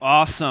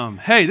Awesome.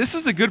 Hey, this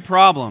is a good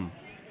problem.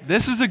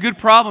 This is a good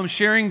problem,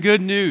 sharing good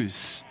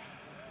news.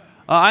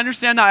 I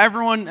understand not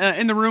everyone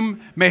in the room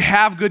may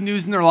have good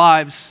news in their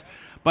lives,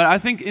 but I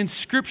think in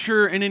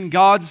Scripture and in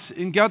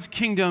God's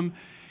kingdom,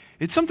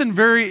 it's something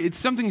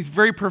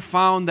very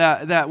profound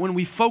that when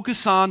we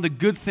focus on the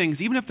good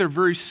things, even if they're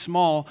very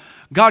small,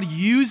 God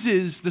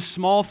uses the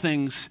small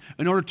things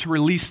in order to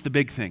release the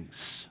big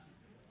things.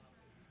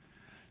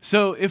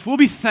 So if we'll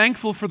be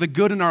thankful for the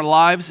good in our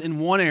lives in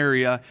one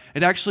area,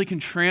 it actually can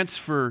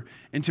transfer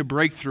into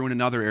breakthrough in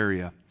another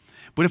area.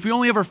 But if we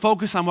only ever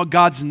focus on what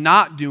God's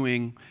not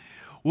doing,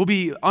 we'll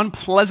be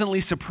unpleasantly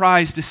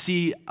surprised to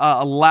see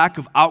a lack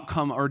of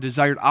outcome or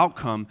desired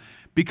outcome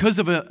because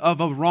of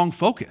a wrong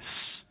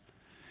focus.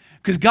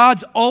 Because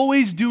God's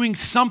always doing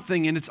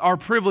something, and it's our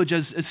privilege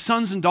as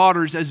sons and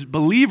daughters, as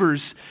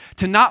believers,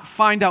 to not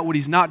find out what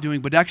He's not doing,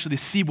 but actually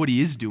to see what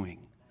He is doing.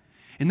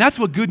 And that's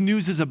what good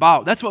news is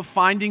about. That's what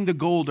finding the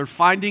gold or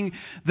finding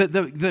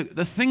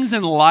the things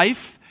in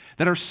life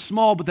that are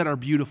small but that are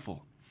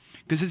beautiful.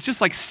 Because it's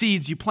just like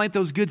seeds. You plant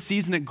those good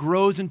seeds and it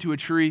grows into a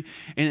tree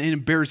and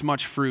it bears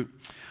much fruit.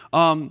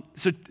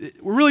 So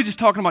we're really just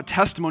talking about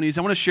testimonies.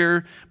 I want to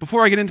share,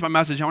 before I get into my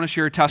message, I want to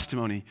share a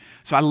testimony.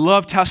 So I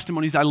love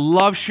testimonies. I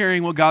love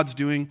sharing what God's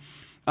doing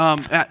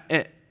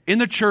in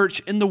the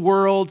church, in the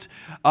world,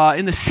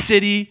 in the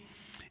city.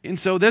 And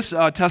so this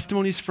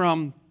testimony is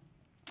from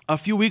a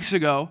few weeks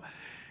ago,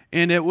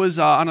 and it was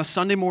on a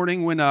Sunday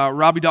morning when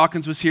Robbie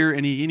Dawkins was here,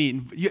 and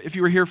he, if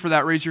you were here for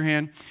that, raise your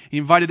hand. He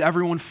invited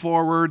everyone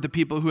forward, the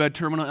people who had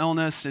terminal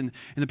illness and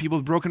the people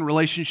with broken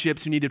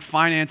relationships who needed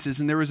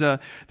finances, and there's a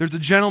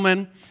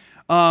gentleman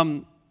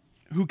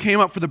who came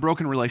up for the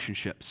broken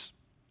relationships.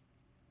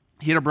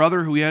 He had a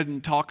brother who he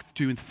hadn't talked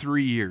to in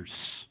 3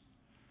 years.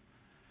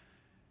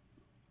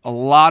 A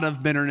lot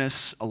of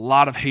bitterness, a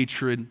lot of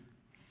hatred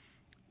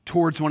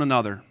towards one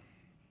another.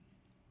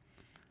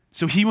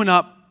 So he went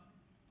up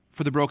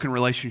for the broken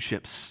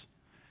relationships.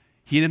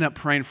 He ended up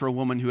praying for a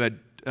woman who had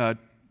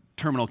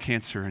terminal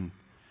cancer. And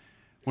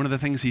one of the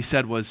things he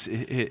said was,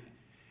 it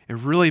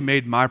really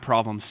made my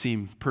problem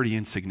seem pretty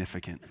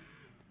insignificant.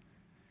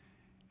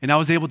 And I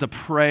was able to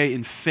pray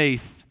in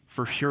faith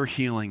for her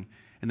healing.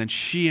 And then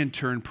she in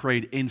turn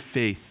prayed in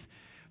faith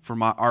for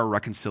our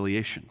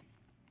reconciliation.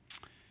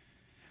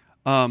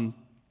 So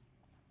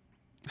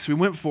we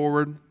went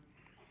forward.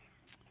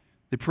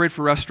 They prayed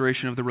for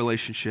restoration of the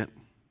relationship.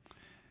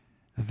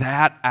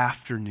 That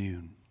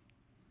afternoon,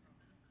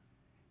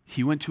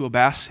 he went to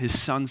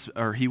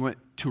he went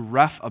to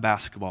ref a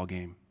basketball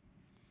game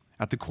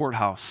at the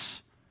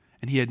courthouse,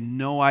 and he had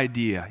no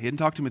idea. He hadn't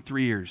talked to him in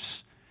 3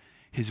 years.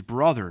 His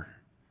brother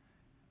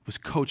was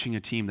coaching a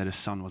team that his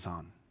son was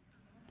on.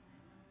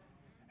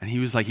 And he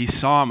was like, he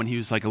saw him, and he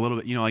was like a little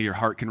bit, your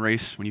heart can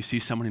race when you see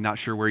somebody not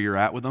sure where you're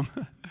at with them.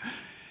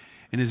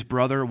 And his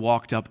brother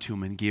walked up to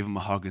him and gave him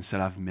a hug and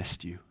said, "I've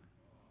missed you."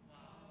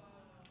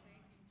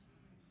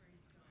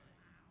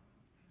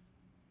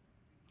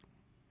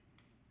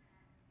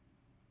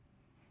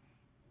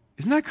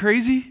 Isn't that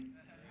crazy?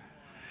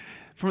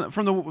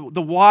 From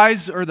the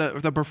wise or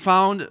the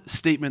profound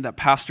statement that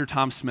Pastor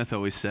Tom Smith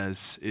always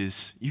says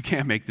is, you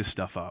can't make this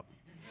stuff up.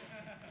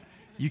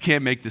 You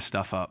can't make this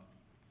stuff up.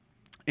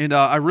 And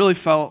I really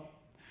felt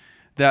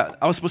that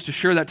I was supposed to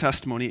share that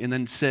testimony and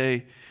then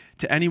say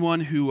to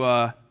anyone who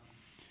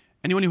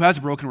has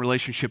a broken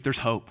relationship, there's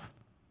hope.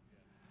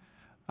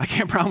 I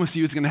can't promise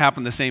you it's going to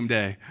happen the same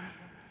day,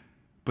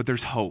 but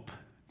there's hope.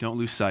 Don't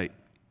lose sight.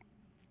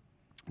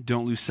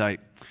 Don't lose sight.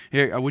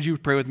 Here, would you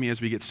pray with me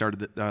as we get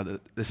started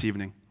this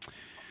evening?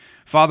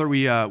 Father,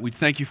 we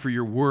thank you for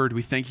your word.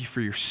 We thank you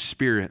for your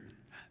Spirit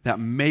that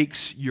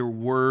makes your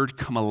word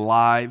come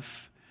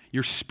alive,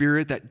 your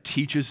Spirit that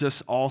teaches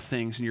us all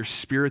things, and your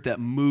Spirit that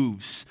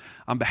moves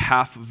on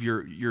behalf of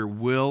your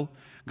will,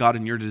 God,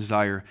 and your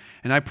desire.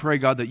 And I pray,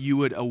 God, that you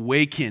would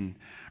awaken,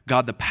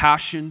 God, the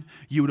passion.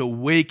 You would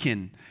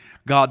awaken,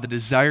 God, the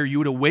desire. You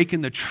would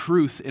awaken the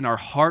truth in our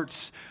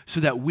hearts so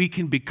that we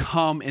can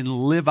become and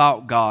live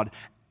out, God,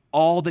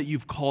 all that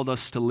you've called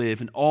us to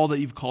live and all that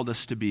you've called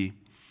us to be.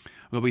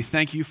 Well, we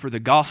thank you for the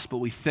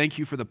gospel. We thank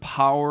you for the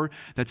power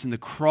that's in the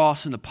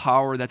cross and the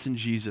power that's in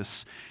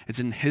Jesus. It's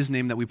in his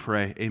name that we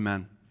pray.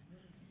 Amen.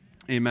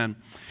 Amen.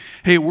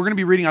 Hey, we're going to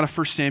be reading out of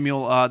 1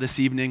 Samuel this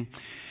evening.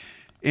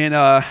 And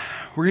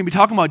we're going to be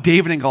talking about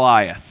David and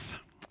Goliath.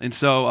 And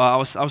so I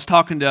was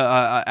talking to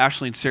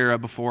Ashley and Sarah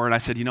before, and I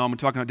said, I'm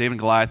talking about David and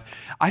Goliath.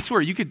 I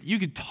swear, you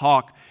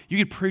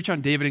could preach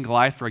on David and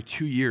Goliath for like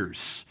 2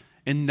 years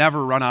and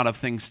never run out of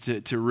things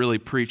to really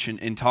preach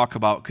and talk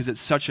about, because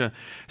it's such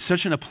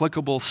an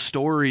applicable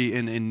story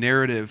and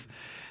narrative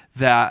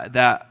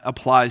that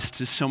applies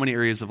to so many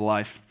areas of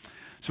life.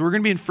 So we're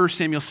going to be in 1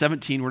 Samuel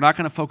 17. We're not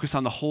going to focus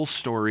on the whole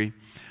story.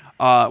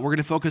 We're going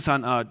to focus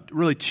on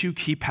really two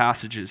key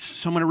passages.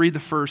 So I'm going to read the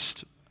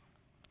first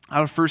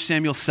out of 1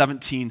 Samuel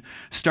 17,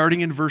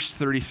 starting in verse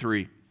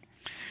 33.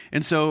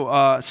 And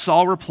so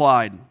Saul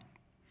replied.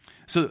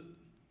 So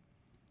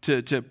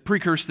to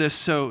precurse this,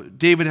 so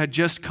David had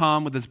just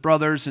come with his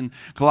brothers, and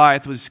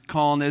Goliath was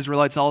calling the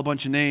Israelites all a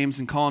bunch of names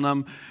and calling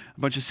them a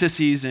bunch of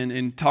sissies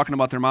and talking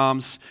about their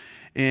moms.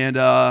 And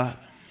so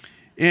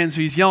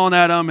he's yelling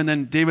at them, and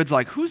then David's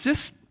like, who's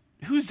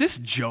this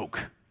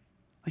joke?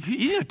 Like,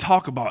 he's going to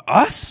talk about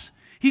us?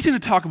 He's going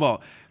to talk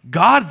about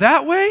God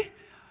that way?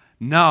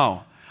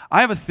 No.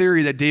 I have a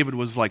theory that David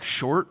was like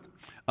short,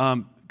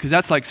 because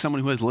that's like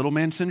someone who has little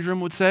man syndrome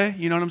would say.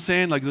 You know what I'm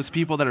saying? Like those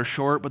people that are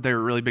short, but they're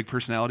really big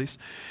personalities.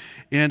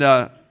 And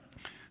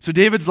so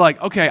David's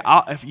like, okay,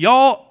 if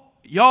y'all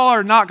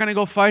are not going to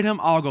go fight him,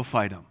 I'll go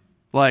fight him.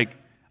 Like,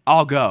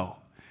 I'll go.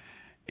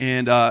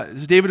 And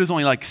so David was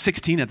only like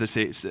 16 at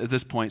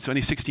this point. So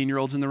any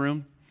 16-year-olds in the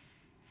room?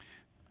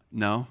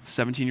 No?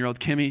 17-year-old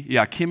Kimmy?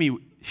 Yeah, Kimmy,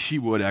 she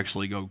would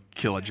actually go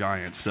kill a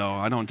giant, so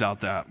I don't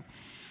doubt that.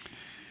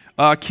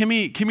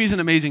 Kimmy's an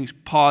amazing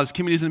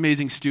Kimmy's an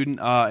amazing student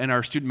in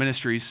our student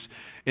ministries.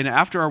 And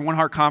after our One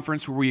Heart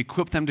conference, where we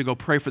equipped them to go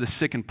pray for the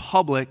sick in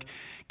public,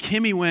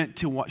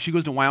 Kimmy she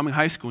goes to Wyoming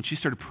High School, and she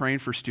started praying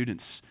for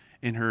students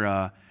in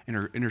her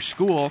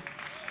school.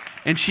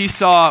 And she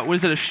saw,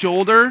 a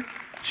shoulder?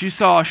 She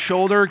saw a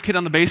shoulder kid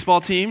on the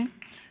baseball team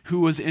who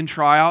was in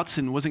tryouts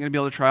and wasn't going to be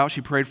able to try out.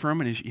 She prayed for him,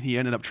 and he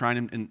ended up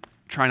trying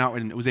out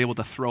and was able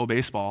to throw a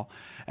baseball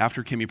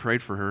after Kimmy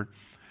prayed for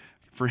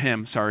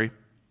him.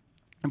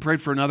 And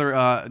prayed for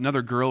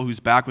another girl whose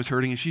back was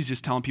hurting, and she's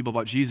just telling people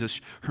about Jesus.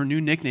 Her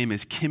new nickname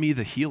is Kimmy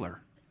the Healer.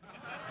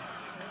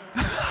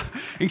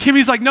 And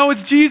Kimmy's like, no,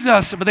 it's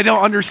Jesus, but they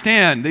don't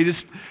understand. They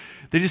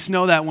just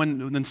know that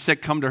when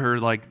sick come to her,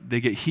 like they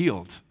get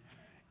healed.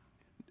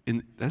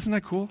 And isn't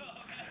that cool?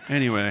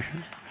 Anyway,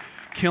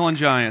 killing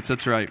giants.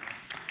 That's right.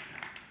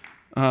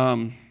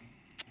 1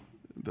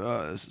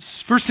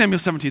 Samuel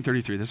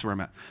 17:33. This is where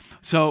I'm at.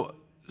 So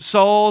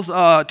Saul's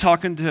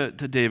talking to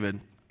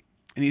David.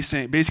 And he's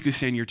basically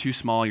saying, you're too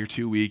small, you're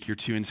too weak, you're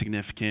too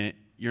insignificant,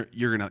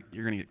 you're gonna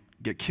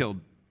get killed,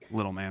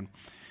 little man.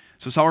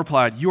 So Saul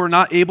replied, you are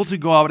not able to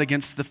go out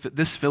against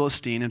this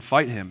Philistine and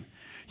fight him.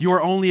 You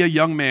are only a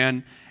young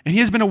man, and he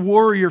has been a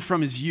warrior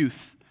from his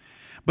youth.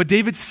 But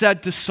David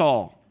said to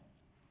Saul,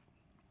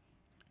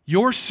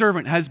 your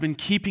servant has been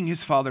keeping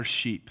his father's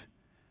sheep.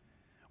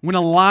 When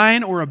a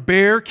lion or a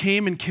bear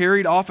came and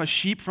carried off a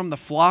sheep from the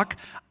flock,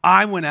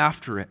 I went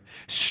after it,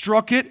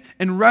 struck it,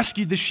 and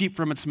rescued the sheep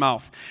from its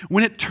mouth.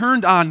 When it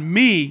turned on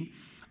me,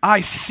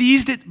 I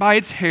seized it by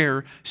its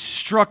hair,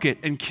 struck it,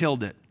 and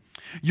killed it.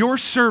 Your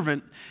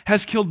servant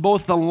has killed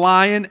both the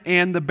lion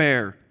and the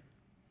bear.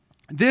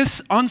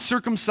 This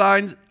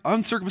uncircumcised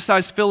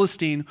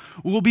Philistine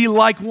will be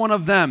like one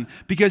of them,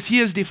 because he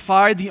has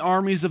defied the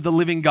armies of the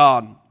living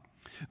God.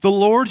 The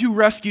Lord who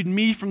rescued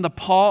me from the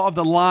paw of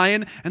the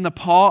lion and the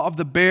paw of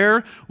the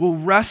bear will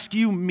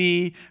rescue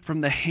me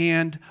from the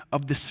hand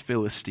of this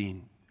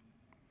Philistine.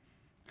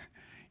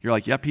 You're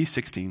like, yep, he's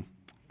 16.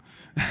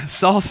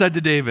 Saul said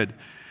to David,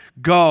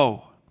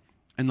 go,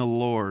 and the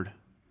Lord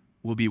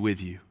will be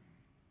with you.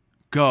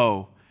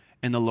 Go,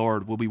 and the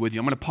Lord will be with you.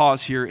 I'm going to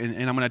pause here,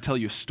 and I'm going to tell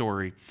you a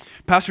story.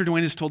 Pastor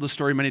Dwayne has told this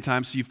story many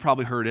times, so you've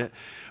probably heard it.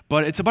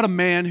 But it's about a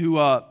man who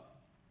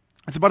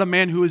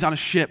is on a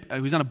ship,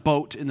 who's on a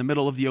boat in the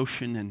middle of the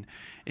ocean,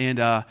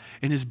 and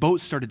his boat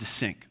started to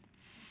sink.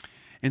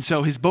 And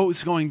so his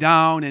boat's going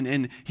down,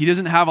 and he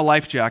doesn't have a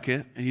life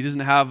jacket, and he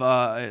doesn't have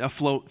a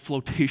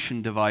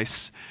flotation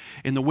device,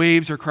 and the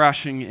waves are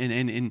crashing,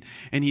 and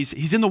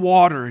he's in the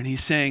water, and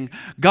he's saying,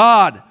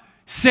 God,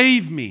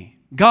 save me.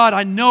 God,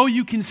 I know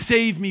you can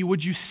save me.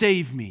 Would you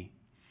save me?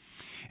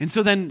 And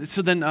so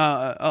then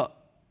a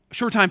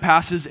short time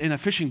passes, and a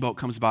fishing boat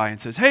comes by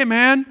and says, hey,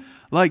 man,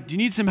 like, do you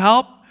need some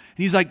help?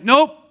 And he's like,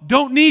 nope,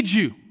 don't need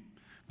you.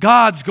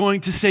 God's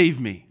going to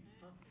save me.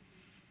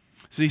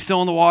 So he's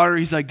still in the water.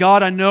 He's like,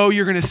 God, I know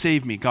you're going to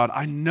save me. God,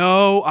 I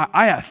know,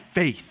 I have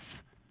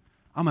faith.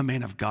 I'm a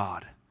man of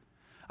God.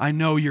 I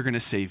know you're going to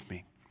save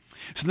me.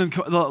 So then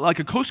like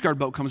a Coast Guard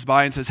boat comes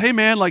by and says, hey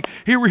man, like,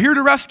 hey, we're here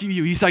to rescue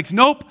you. He's like,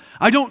 nope,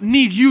 I don't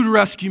need you to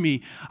rescue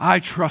me. I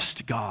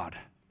trust God.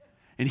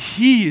 And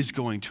he is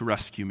going to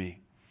rescue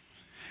me.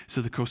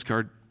 So the Coast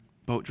Guard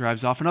boat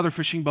drives off. Another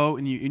fishing boat,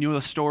 and you know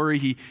the story.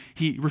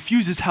 He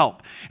refuses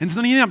help. And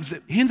so then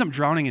he ends up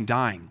drowning and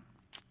dying.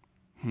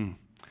 He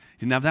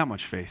didn't have that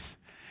much faith.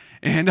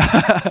 And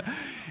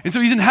and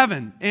so he's in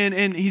heaven,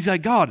 and he's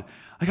like, God,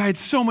 like I had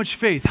so much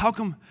faith. How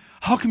come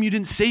you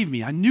didn't save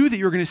me? I knew that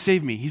you were going to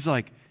save me. He's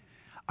like,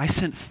 I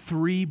sent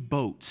 3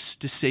 boats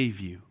to save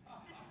you.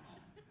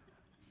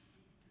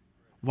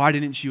 Why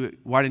didn't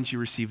you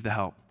receive the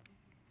help?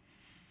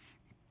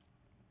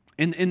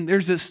 And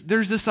there's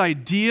this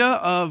idea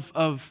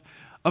of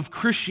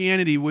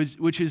Christianity,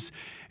 which is,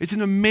 it's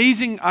an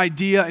amazing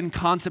idea and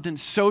concept, and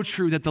so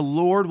true, that the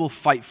Lord will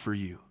fight for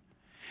you,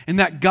 and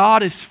that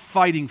God is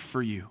fighting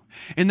for you,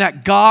 and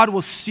that God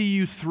will see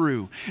you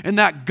through, and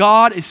that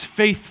God is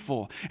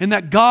faithful, and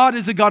that God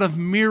is a God of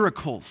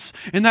miracles,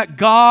 and that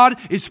God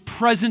is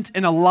present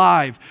and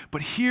alive.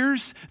 But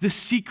here's the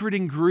secret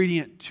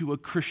ingredient to a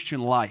Christian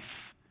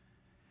life.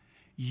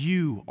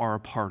 You are a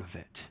part of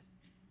it.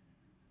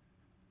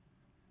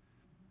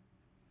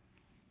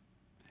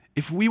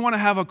 if we want to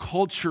have a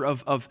culture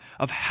of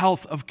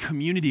health, of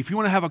community, if we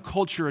want to have a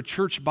culture, a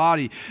church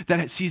body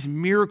that sees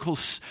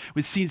miracles,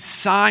 that sees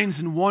signs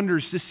and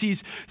wonders, that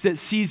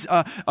sees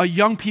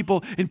young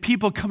people and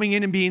people coming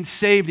in and being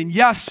saved. And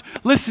yes,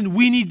 listen,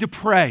 we need to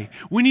pray.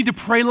 We need to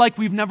pray like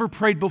we've never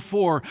prayed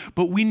before,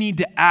 but we need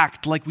to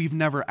act like we've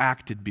never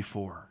acted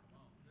before.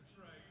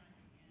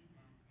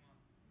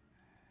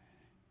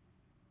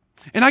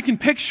 And I can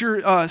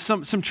picture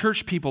some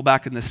church people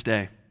back in this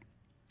day,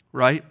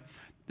 right?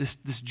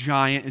 This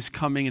giant is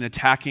coming and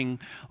attacking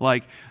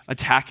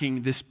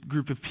this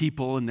group of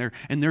people, and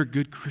they're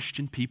good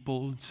Christian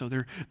people. And so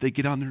they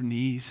get on their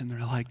knees and they're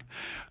like,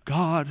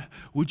 God,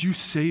 would you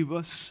save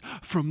us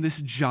from this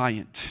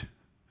giant?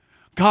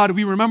 God,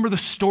 we remember the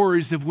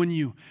stories of when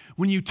you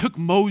took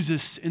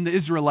Moses and the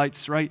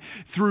Israelites, right,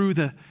 through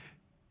the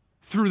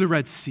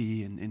Red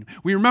Sea. And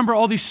we remember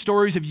all these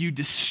stories of you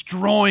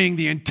destroying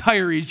the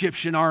entire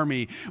Egyptian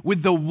army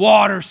with the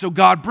water. So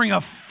God, bring a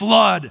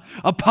flood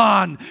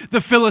upon the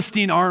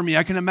Philistine army.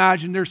 I can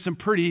imagine there's some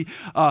pretty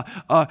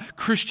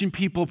Christian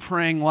people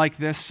praying like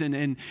this.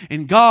 And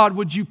God,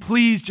 would you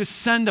please just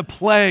send a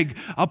plague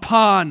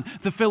upon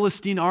the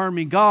Philistine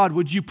army? God,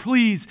 would you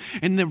please?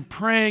 And they're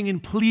praying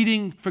and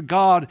pleading for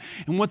God.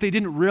 And what they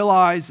didn't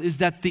realize is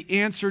that the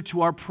answer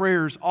to our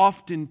prayers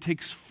often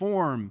takes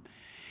form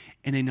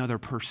in another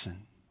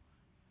person.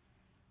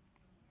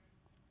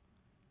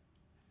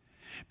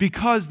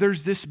 Because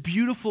there's this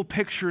beautiful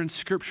picture in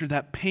Scripture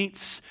that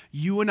paints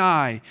you and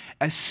I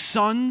as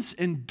sons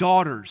and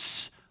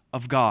daughters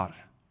of God.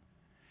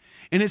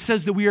 And it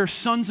says that we are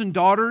sons and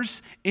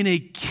daughters in a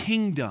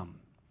kingdom.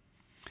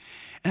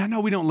 And I know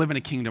we don't live in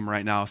a kingdom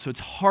right now, so it's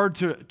hard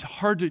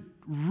to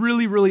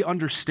really, really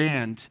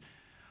understand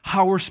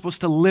how we're supposed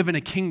to live in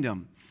a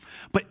kingdom.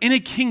 But in a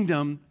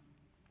kingdom,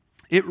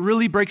 it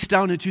really breaks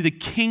down into the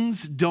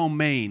king's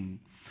domain,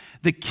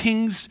 the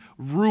king's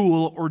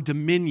rule or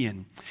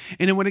dominion.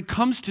 And when it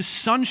comes to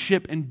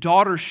sonship and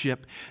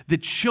daughtership, the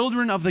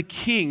children of the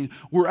king,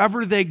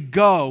 wherever they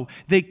go,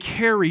 they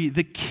carry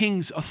the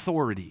king's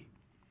authority.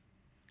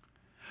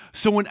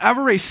 So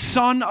whenever a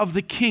son of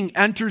the king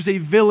enters a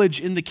village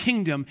in the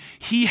kingdom,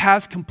 he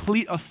has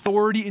complete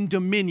authority and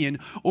dominion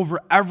over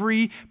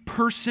every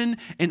person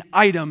and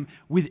item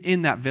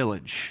within that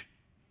village.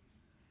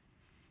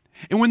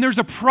 And when there's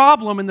a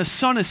problem and the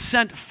son is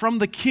sent from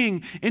the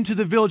king into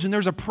the village and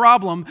there's a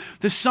problem,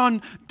 the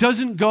son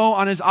doesn't go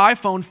on his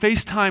iPhone,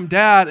 FaceTime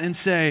dad and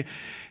say,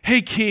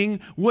 hey, king,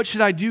 what should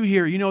I do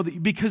here?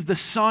 Because the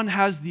son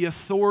has the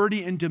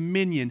authority and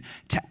dominion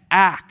to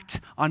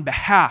act on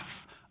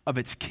behalf of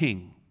its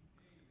king.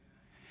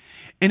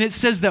 And it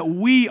says that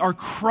we are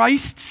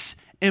Christ's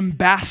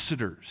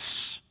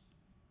ambassadors.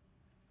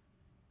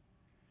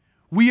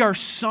 We are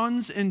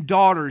sons and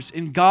daughters,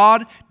 and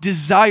God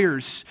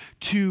desires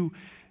to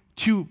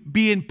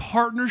be in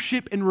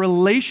partnership and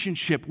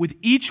relationship with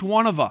each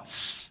one of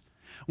us.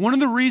 One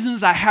of the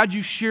reasons I had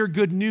you share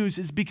good news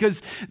is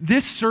because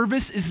this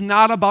service is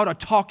not about a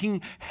talking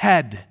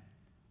head.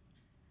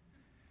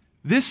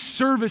 This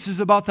service is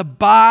about the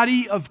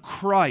body of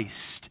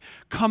Christ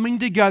coming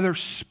together,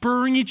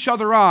 spurring each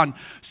other on,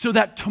 so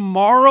that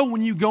tomorrow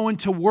when you go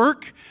into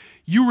work,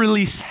 you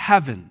release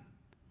heaven.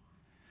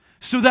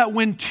 So that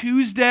when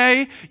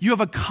Tuesday you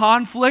have a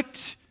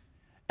conflict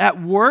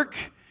at work,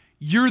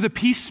 you're the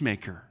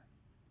peacemaker.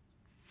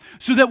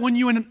 So that when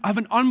you have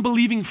an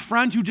unbelieving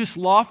friend who just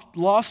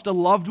lost a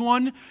loved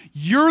one,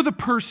 you're the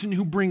person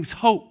who brings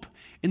hope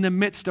in the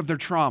midst of their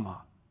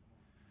trauma.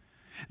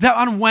 That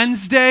on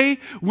Wednesday,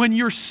 when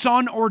your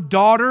son or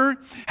daughter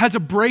has a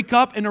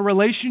breakup in a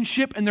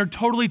relationship and they're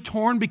totally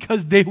torn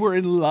because they were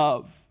in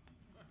love,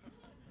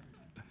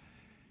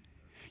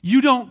 you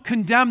don't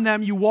condemn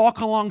them. You walk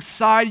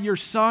alongside your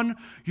son,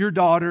 your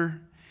daughter,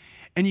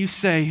 and you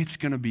say, it's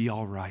going to be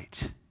all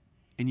right.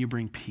 And you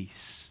bring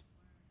peace.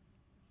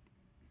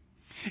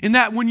 And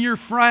that when your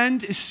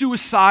friend is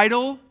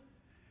suicidal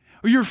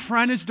or your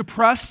friend is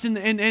depressed and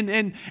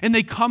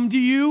they come to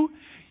you,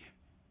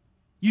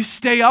 you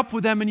stay up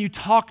with them and you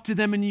talk to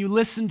them and you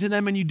listen to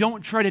them and you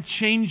don't try to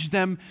change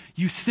them.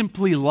 You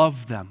simply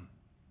love them.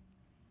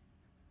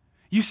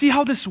 You see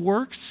how this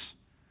works?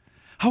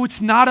 How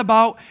it's not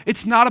about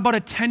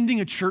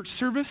attending a church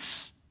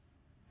service.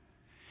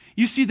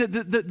 You see that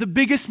the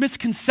biggest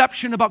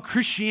misconception about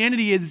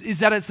Christianity is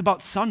that it's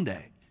about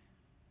Sunday.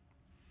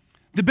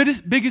 The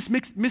biggest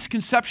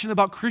misconception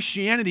about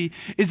Christianity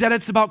is that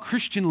it's about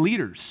Christian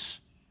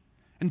leaders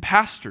and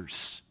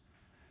pastors.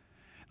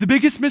 The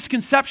biggest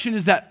misconception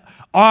is that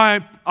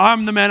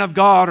I'm the man of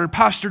God, or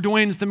Pastor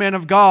Dwayne's the man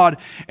of God,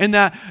 and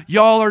that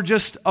y'all are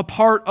just a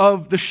part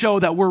of the show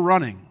that we're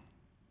running.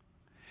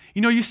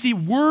 You see,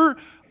 we're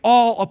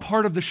all a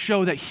part of the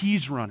show that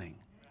he's running.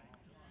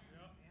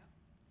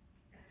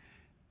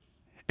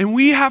 And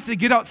we have to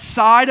get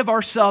outside of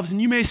ourselves. And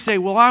you may say,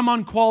 well, I'm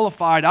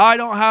unqualified. I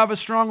don't have a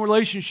strong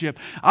relationship.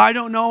 I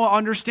don't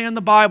understand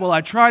the Bible. I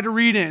try to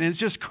read it, and it's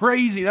just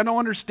crazy. I don't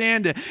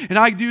understand it. And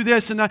I do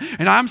this, and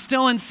I'm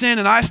still in sin,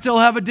 and I still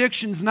have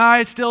addictions, and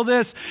I still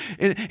this.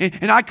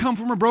 And I come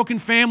from a broken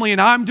family,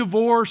 and I'm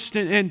divorced,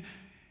 and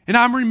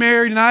I'm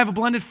remarried, and I have a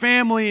blended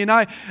family,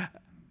 and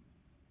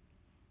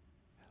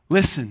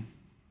Listen.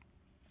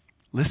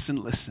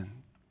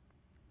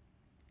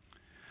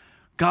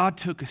 God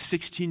took a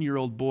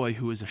 16-year-old boy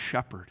who was a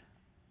shepherd.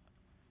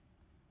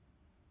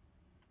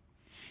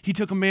 He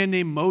took a man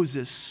named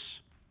Moses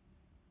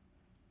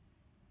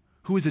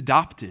who was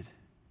adopted,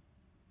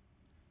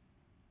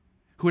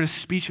 who had a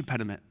speech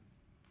impediment.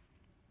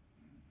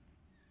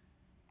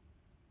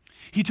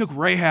 He took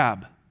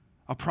Rahab,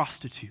 a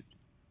prostitute.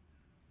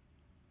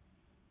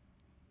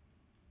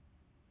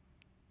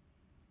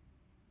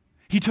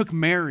 He took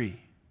Mary,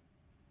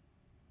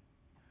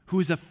 who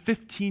was a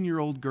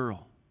 15-year-old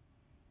girl.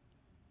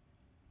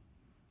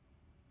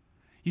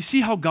 You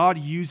see how God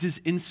uses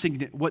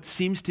what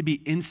seems to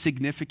be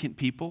insignificant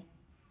people?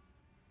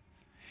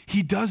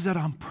 He does that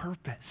on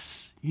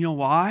purpose. You know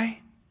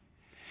why?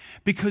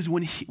 Because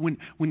when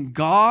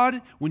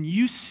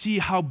you see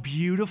how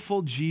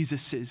beautiful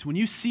Jesus is, when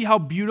you see how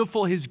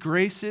beautiful his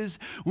grace is,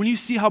 when you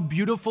see how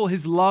beautiful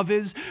his love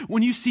is,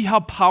 when you see how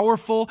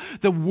powerful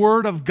the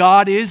word of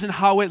God is and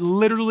how it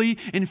literally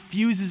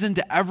infuses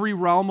into every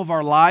realm of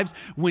our lives,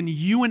 when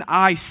you and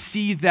I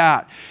see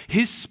that,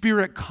 his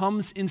spirit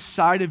comes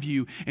inside of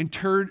you and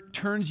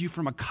turns you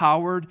from a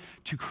coward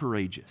to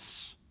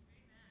courageous.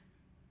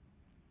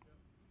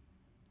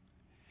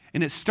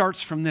 And it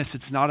starts from this.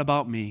 It's not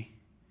about me.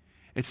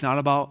 It's not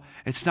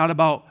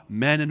about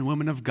men and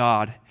women of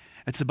God.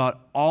 It's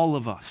about all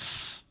of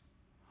us.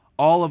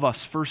 All of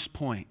us, first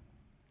point.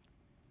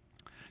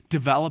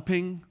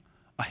 Developing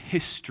a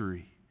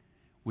history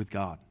with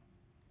God.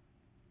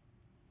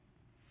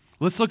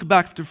 Let's look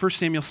back to 1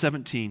 Samuel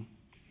 17.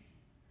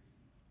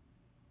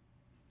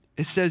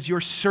 It says, your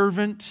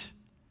servant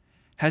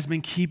has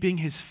been keeping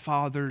his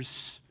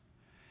father's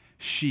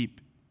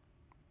sheep.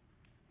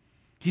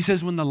 He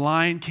says, when the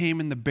lion came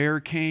and the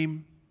bear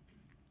came,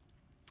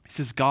 he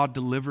says, God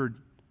delivered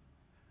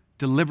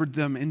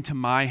them into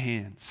my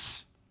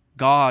hands.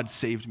 God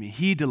saved me.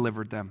 He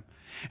delivered them.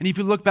 And if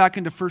you look back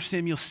into 1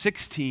 Samuel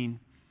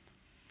 16,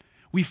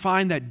 we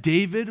find that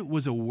David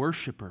was a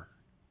worshiper.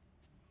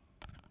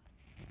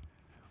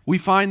 We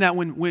find that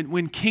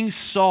when King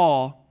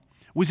Saul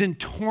was in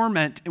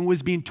torment and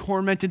was being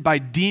tormented by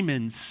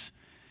demons,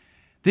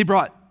 they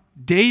brought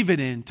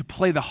David in to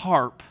play the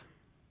harp.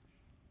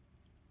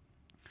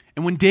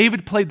 And when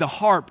David played the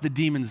harp, the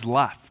demons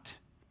left.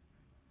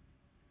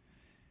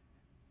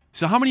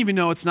 So how many of you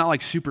know it's not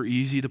like super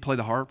easy to play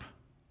the harp?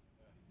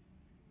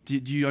 Do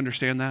you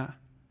understand that?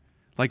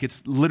 Like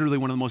it's literally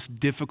one of the most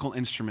difficult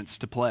instruments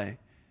to play.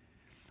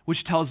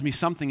 Which tells me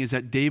something is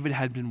that David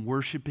had been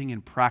worshiping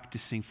and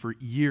practicing for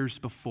years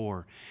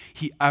before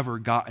he ever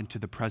got into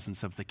the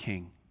presence of the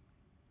king.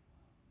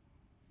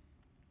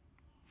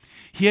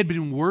 He had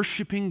been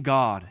worshiping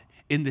God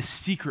in the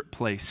secret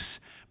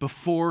place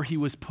before he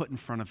was put in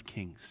front of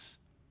kings.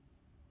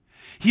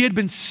 He had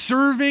been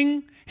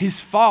serving his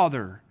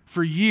father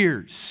for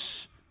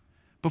years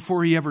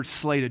before he ever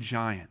slayed a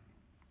giant.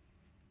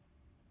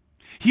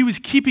 He was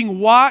keeping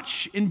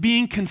watch and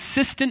being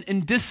consistent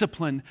and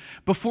disciplined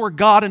before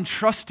God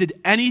entrusted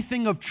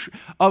anything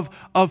of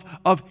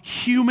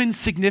human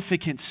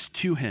significance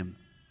to him.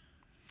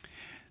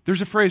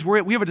 There's a phrase,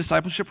 we have a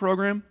discipleship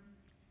program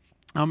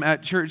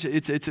at church.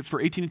 It's for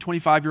 18 to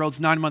 25-year-olds,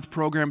 9-month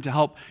program to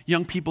help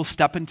young people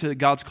step into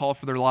God's call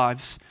for their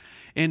lives.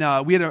 And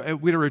we had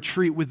a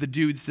retreat with the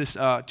dudes this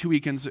last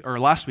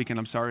weekend,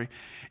 I'm sorry.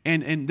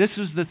 And this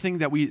is the thing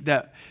that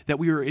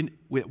we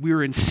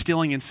were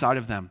instilling inside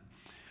of them.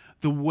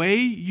 The way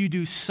you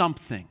do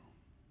something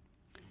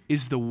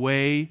is the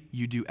way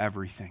you do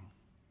everything.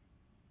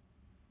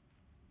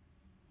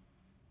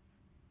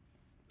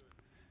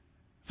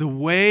 The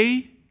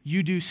way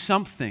you do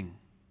something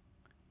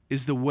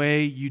is the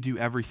way you do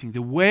everything.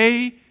 The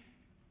way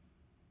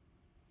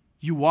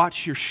you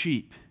watch your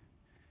sheep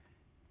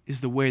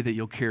is the way that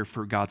you'll care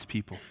for God's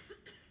people,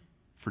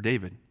 for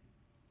David.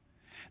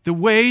 The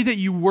way that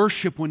you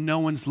worship when no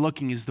one's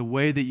looking is the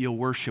way that you'll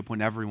worship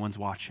when everyone's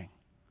watching.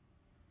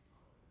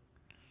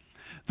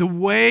 The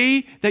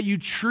way that you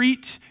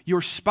treat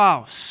your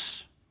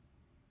spouse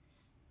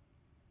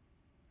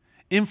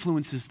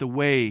influences the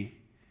way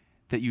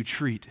that you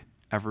treat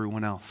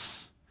everyone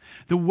else.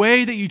 The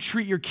way that you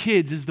treat your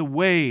kids is the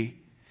way.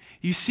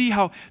 You see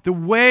how the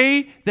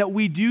way that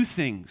we do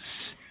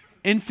things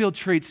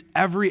infiltrates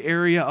every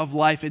area of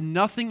life, and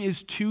nothing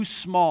is too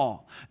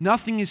small,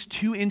 nothing is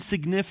too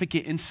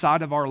insignificant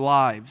inside of our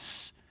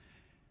lives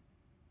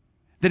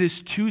that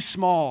is too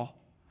small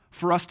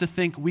for us to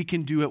think we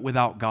can do it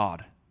without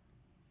God.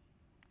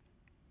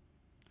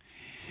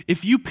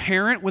 If you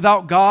parent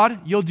without God,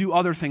 you'll do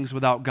other things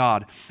without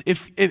God.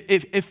 If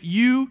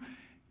you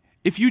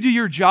do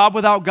your job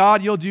without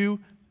God, you'll do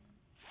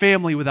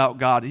family without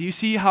God. You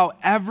see how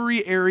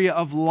every area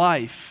of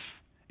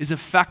life is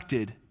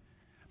affected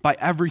by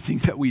everything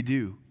that we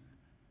do.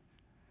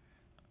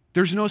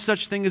 There's no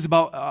such thing of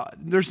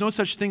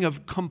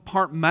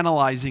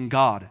compartmentalizing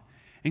God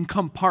and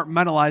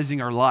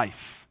compartmentalizing our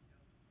life.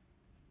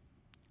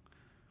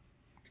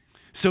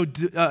 So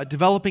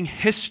developing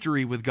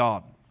history with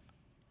God.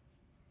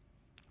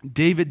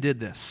 David did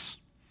this.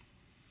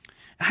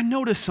 I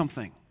noticed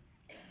something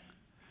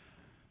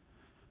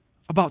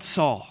about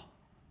Saul.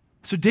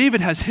 So David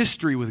has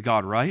history with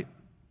God, right?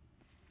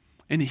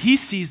 And he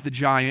sees the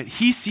giant.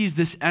 He sees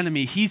this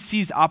enemy. He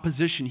sees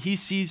opposition. He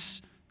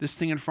sees this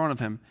thing in front of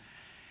him.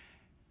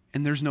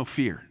 And there's no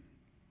fear.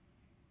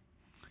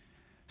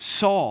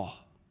 Saul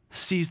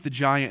sees the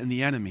giant and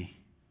the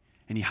enemy,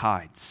 and he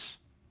hides.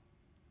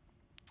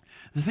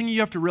 The thing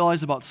you have to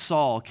realize about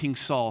Saul, King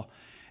Saul,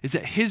 is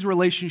that his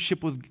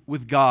relationship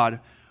with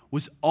God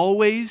was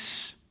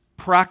always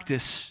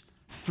practiced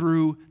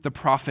through the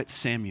prophet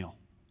Samuel.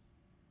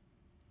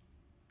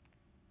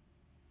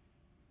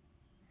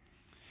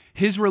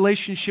 His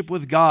relationship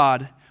with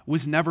God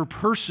was never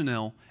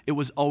personal, it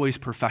was always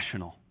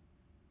professional.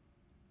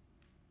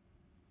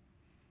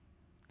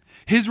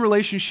 His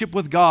relationship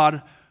with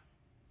God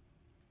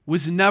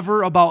was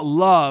never about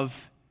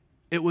love,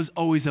 it was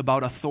always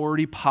about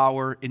authority,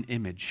 power, and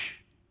image.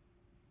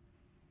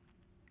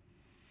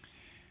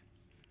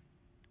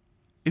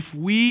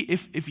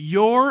 If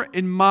your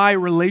and my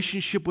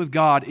relationship with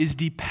God is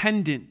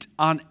dependent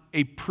on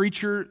a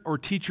preacher or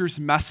teacher's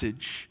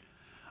message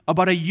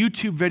about a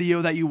YouTube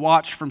video that you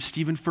watch from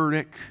Stephen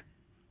Furtick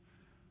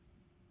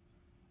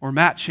or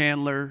Matt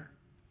Chandler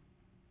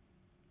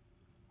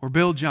or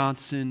Bill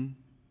Johnson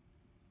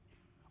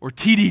or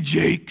T.D.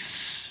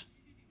 Jakes.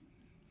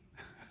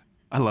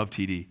 I love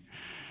T.D.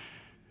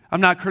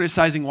 I'm not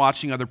criticizing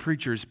watching other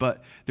preachers,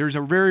 but there's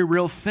a very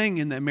real thing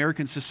in the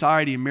American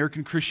society,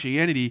 American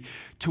Christianity,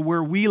 to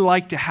where we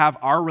like to have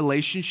our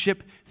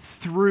relationship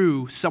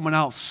through someone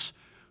else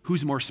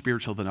who's more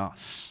spiritual than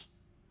us.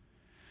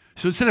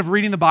 So instead of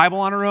reading the Bible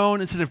on our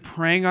own, instead of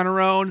praying on our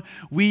own,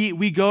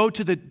 we go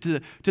to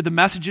the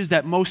messages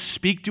that most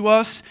speak to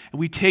us, and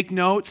we take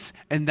notes,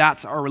 and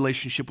that's our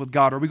relationship with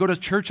God. Or we go to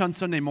church on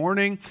Sunday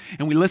morning,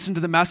 and we listen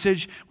to the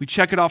message, we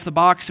check it off the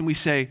box, and we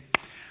say,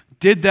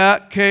 did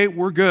that, okay,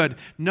 we're good.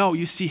 No,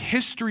 you see,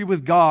 history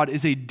with God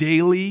is a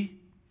daily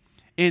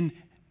and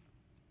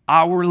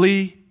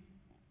hourly,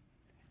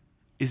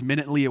 is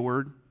minutely a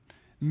word?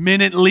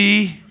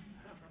 Minutely.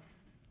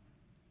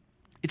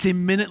 It's a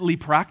minutely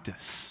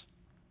practice.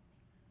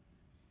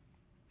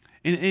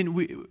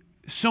 And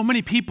so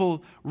many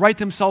people write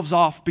themselves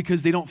off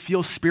because they don't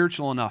feel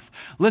spiritual enough.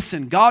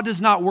 Listen, God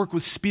does not work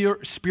with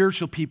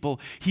spiritual people.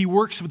 He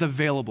works with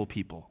available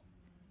people.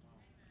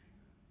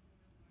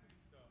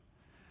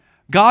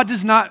 God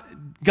does not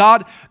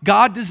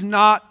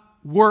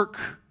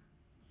work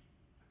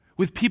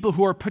with people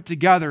who are put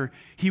together.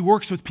 He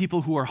works with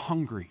people who are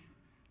hungry.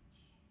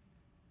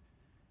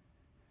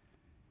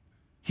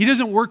 He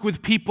doesn't work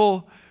with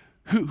people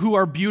who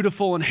are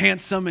beautiful and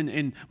handsome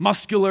and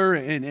muscular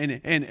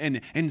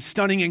and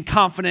stunning and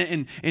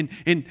confident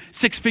and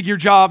six-figure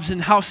jobs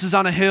and houses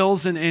on the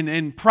hills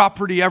and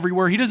property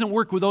everywhere. He doesn't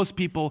work with those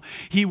people.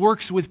 He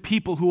works with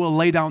people who will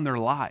lay down their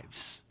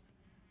lives.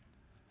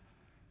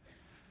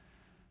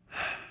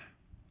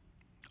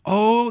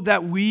 Oh,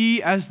 that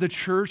we as the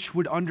church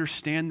would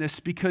understand this,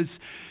 because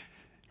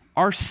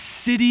our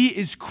city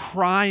is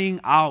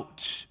crying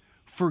out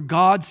for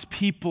God's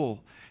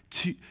people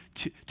to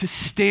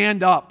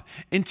stand up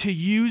and to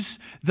use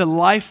the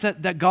life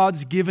that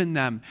God's given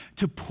them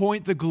to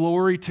point the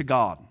glory to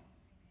God.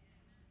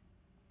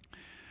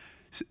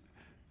 So,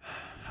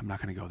 I'm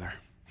not going to go there.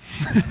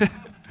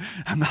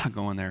 I'm not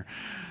going there.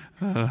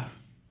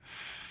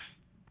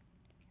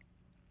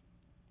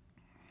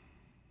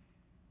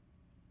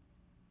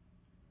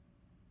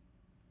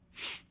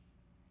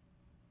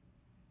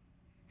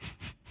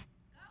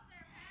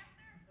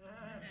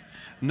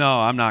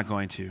 No, I'm not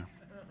going to.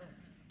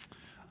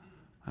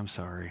 I'm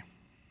sorry.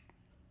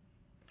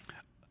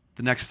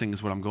 The next thing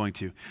is what I'm going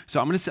to. So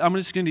I'm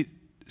just going to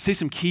say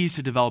some keys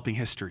to developing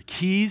history.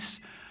 Keys.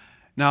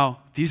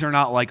 Now, these are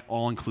not like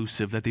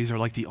all-inclusive, that these are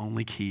like the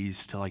only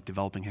keys to like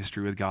developing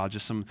history with God.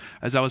 Just some,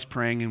 as I was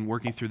praying and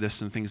working through this,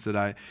 some things that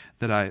I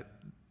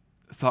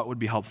thought would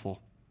be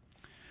helpful.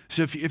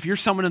 So if you're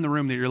someone in the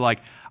room that you're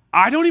like,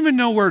 I don't even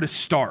know where to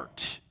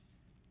start.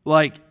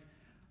 Like,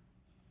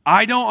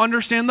 I don't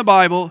understand the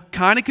Bible,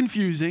 kind of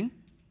confusing.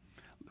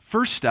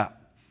 First step,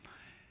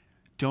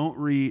 don't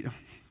read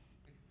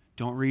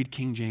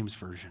King James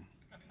Version.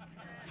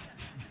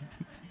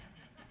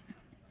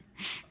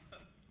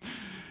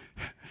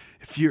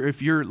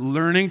 If you're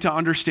learning to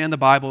understand the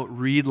Bible,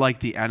 read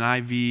like the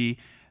NIV,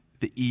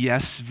 the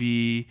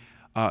ESV,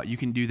 you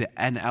can do the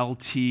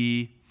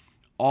NLT,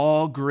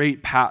 all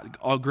great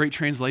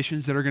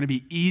translations that are going to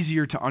be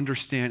easier to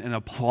understand and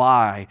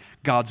apply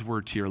God's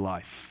word to your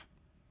life.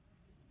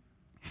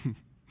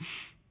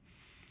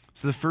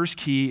 So the first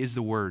key is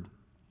the word.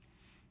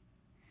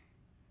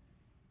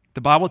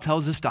 The Bible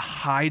tells us to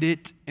hide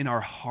it in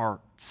our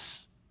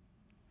hearts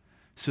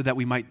so that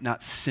we might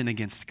not sin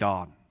against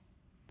God.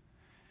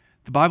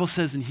 The Bible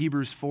says in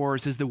Hebrews 4, it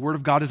says the Word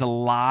of God is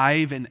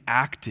alive and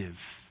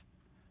active.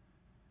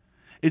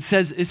 It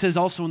says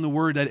also in the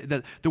Word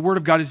that the Word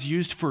of God is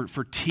used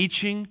for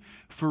teaching,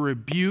 for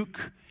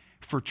rebuke,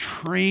 for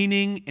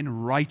training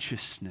in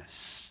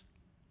righteousness.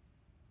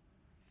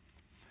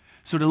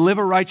 So to live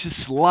a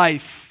righteous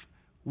life,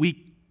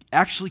 we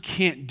actually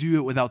can't do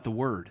it without the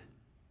Word.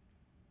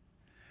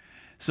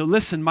 So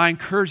listen, my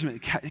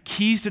encouragement,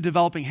 keys to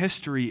developing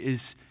history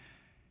is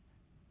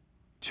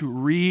to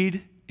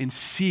read and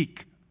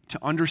seek to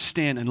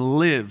understand and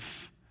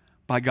live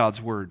by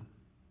God's Word.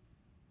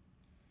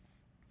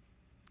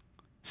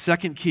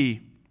 Second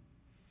key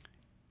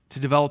to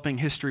developing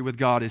history with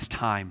God is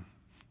time.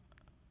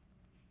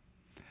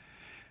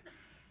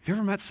 Have you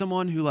ever met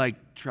someone who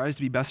tries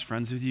to be best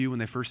friends with you when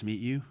they first meet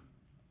you?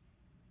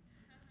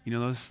 You know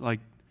those, you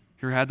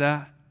ever had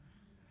that?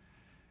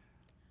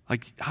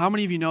 How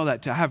many of you know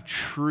that to have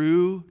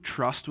true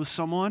trust with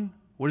someone,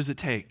 what does it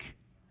take?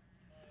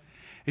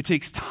 It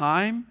takes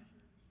time,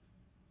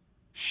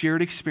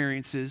 shared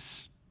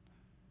experiences,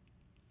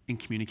 and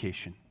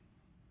communication.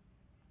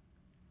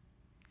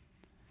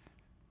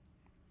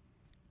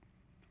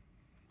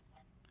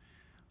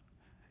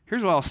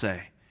 Here's what I'll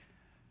say.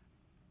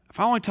 If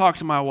I only talk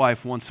to my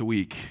wife once a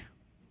week,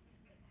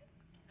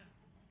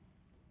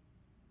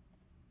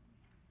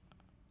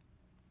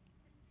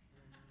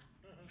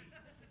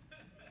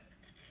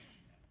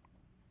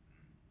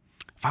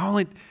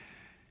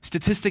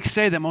 statistics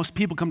say that most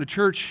people come to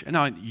church, and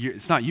now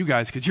it's not you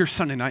guys because you're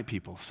Sunday night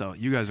people, so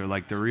you guys are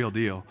the real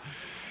deal.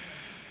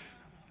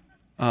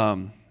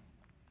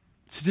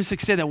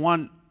 Statistics say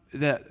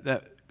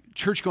that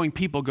church-going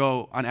people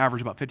go on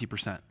average about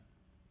 50%,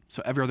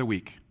 so every other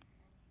week.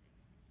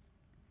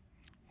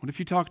 What if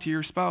you talk to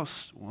your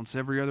spouse once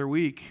every other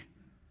week?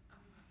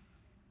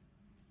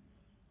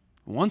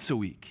 Once a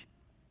week?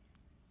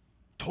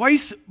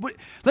 Twice?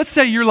 Let's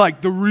say you're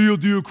the real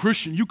deal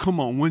Christian. You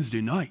come on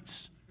Wednesday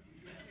nights.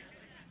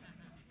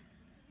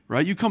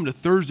 Right? You come to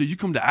Thursday. You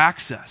come to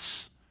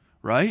Access.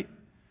 Right?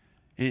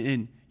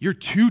 And you're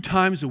 2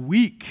 times a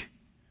week.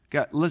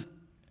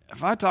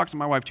 If I talk to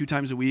my wife 2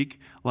 times a week,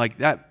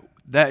 that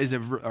is a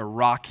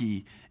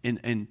rocky,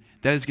 and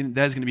that is going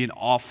to be an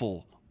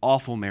awful,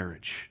 awful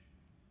marriage.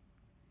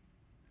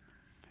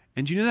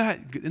 And do you know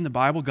that in the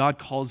Bible, God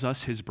calls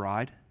us his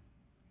bride?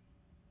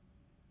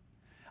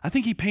 I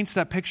think he paints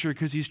that picture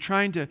because he's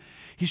trying to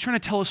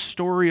tell a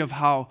story of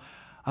how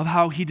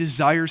he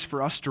desires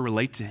for us to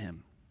relate to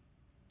him.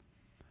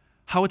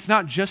 How it's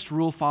not just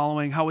rule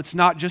following, how it's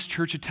not just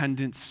church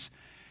attendance,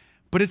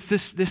 but it's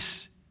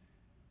this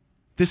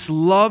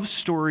love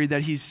story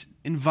that he's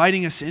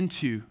inviting us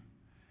into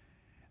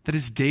that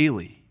is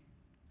daily.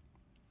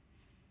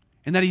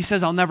 And that he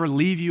says, I'll never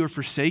leave you or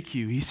forsake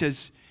you. He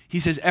says,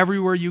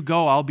 everywhere you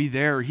go, I'll be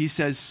there. He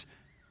says,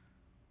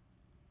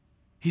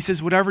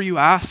 whatever you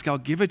ask, I'll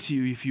give it to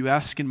you if you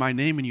ask in my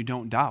name and you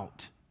don't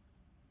doubt.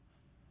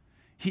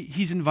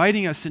 He's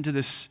inviting us into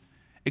this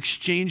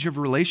exchange of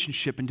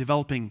relationship and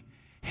developing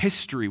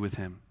history with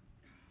him.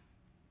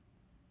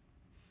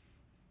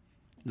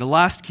 The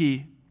last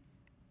key,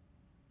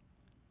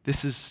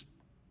 this is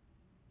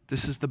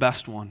the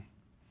best one.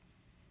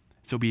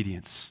 It's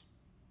obedience.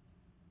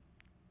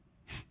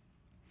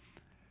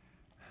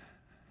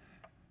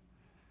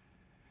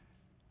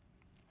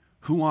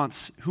 Who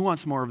wants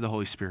more of the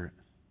Holy Spirit?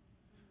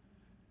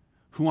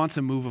 Who wants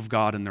a move of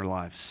God in their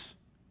lives?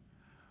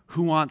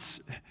 Who wants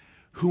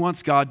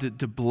God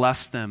to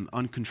bless them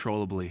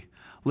uncontrollably?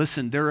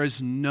 Listen, there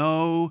is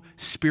no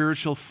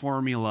spiritual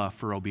formula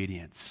for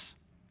obedience.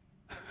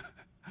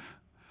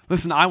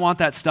 Listen, I want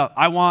that stuff.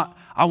 I want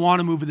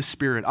a move of the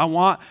Spirit. I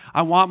want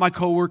my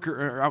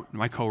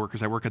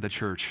coworkers. I work at the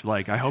church.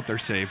 I hope they're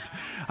saved.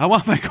 I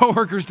want my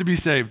coworkers to be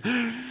saved.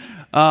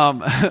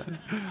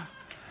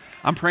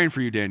 I'm praying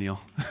for you, Daniel.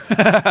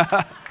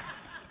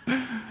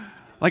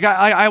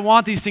 I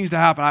want these things to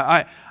happen.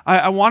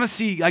 I want to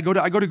see. I go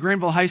to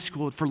Granville High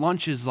School for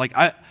lunches.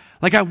 I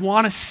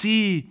want to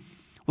see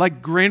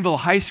Granville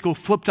High School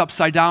flipped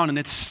upside down, and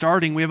it's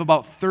starting. We have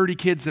about 30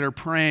 kids that are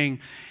praying,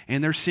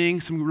 and they're seeing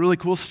some really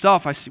cool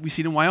stuff. We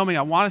see it in Wyoming.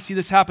 I want to see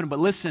this happen. But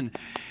listen,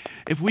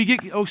 if we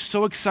get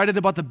so excited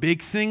about the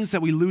big things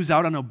that we lose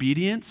out on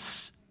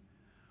obedience,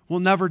 we'll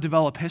never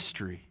develop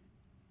history.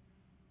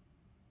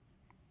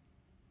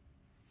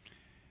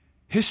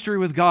 History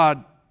with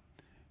God,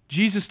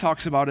 Jesus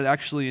talks about it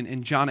actually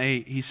in John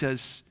 8. He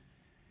says,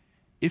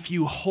 if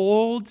you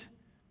hold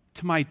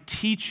to my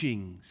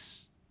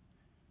teachings,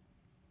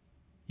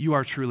 you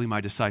are truly my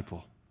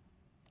disciple.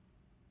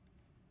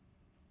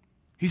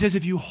 He says,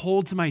 if you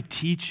hold to my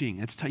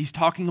teaching, he's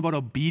talking about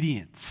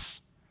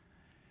obedience.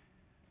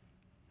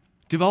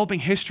 Developing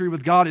history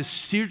with God is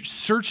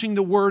searching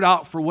the word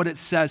out for what it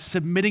says,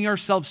 submitting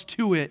ourselves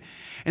to it,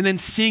 and then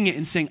seeing it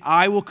and saying,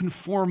 I will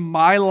conform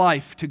my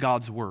life to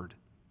God's word.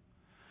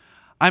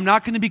 I'm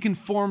not going to be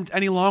conformed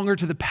any longer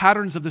to the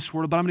patterns of this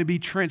world, but I'm going to be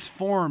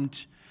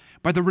transformed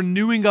by the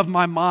renewing of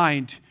my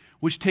mind,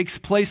 which takes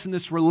place in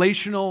this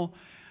relational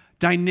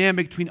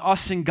dynamic between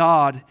us and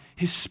God,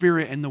 His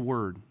Spirit, and the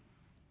Word.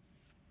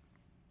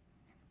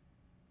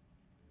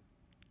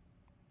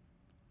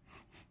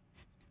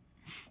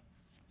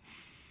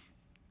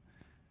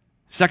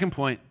 Second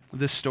point of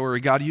this story,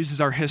 God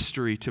uses our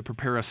history to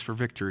prepare us for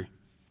victory.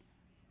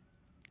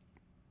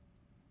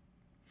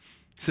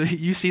 So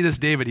you see this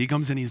David, he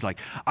comes in, he's like,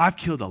 I've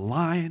killed a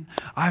lion,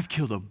 I've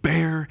killed a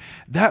bear,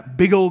 that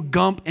big old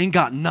Gump ain't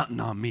got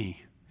nothing on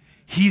me.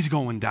 He's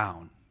going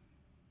down.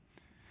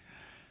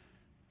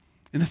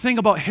 And the thing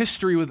about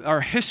history, with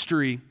our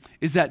history,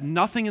 is that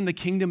nothing in the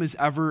kingdom is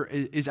ever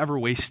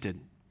wasted.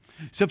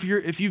 So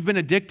if you've been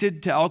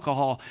addicted to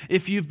alcohol,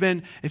 if you've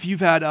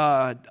had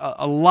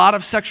a lot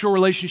of sexual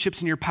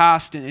relationships in your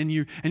past and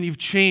you've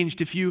changed,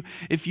 if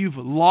you've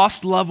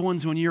lost loved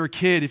ones when you were a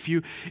kid,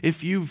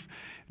 if you've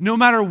no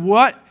matter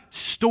what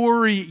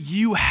story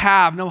you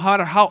have, no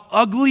matter how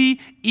ugly,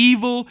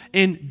 evil,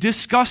 and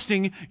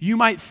disgusting you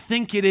might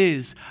think it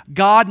is,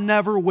 God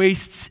never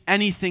wastes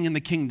anything in the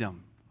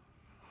kingdom.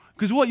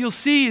 Because what you'll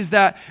see is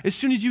that as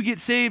soon as you get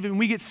saved and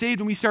we get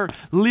saved and we start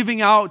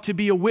living out to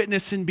be a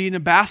witness and be an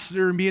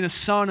ambassador and being a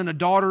son and a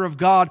daughter of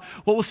God,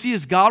 what we'll see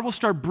is God will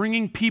start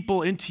bringing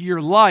people into your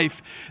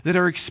life that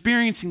are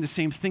experiencing the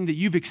same thing that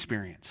you've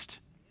experienced.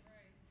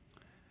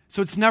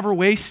 So it's never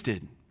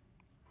wasted.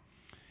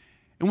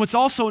 And what's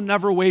also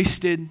never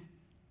wasted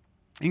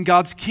in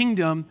God's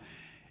kingdom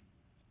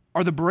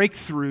are the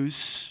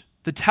breakthroughs,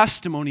 the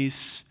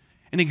testimonies,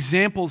 and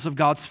examples of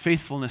God's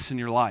faithfulness in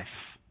your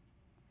life.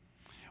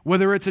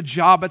 Whether it's a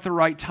job at the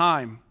right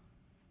time,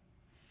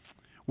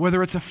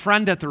 whether it's a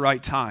friend at the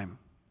right time,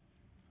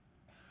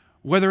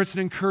 whether it's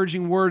an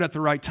encouraging word at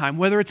the right time,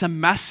 whether it's a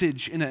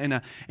message in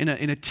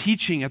a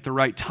teaching at the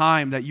right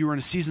time that you were in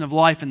a season of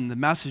life and the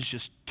message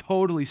just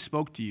totally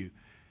spoke to you.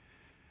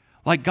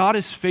 Like God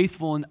is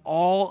faithful in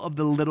all of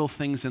the little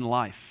things in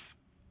life.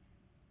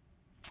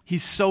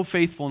 He's so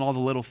faithful in all the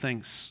little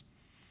things.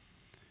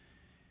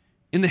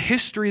 In the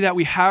history that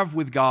we have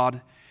with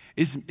God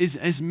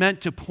is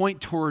meant to point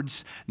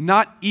towards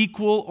not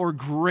equal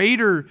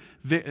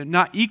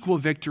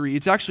victory.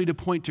 It's actually to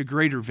point to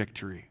greater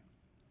victory.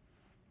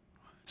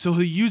 So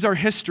He'll use our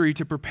history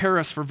to prepare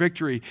us for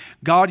victory.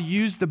 God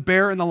used the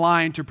bear and the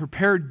lion to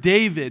prepare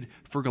David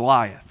for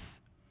Goliath.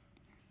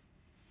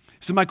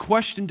 So my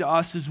question to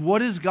us is,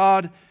 what has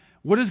God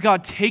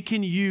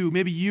taken you,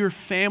 maybe your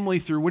family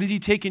through? What has He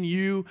taken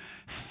you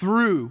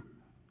through?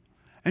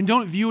 And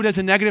don't view it as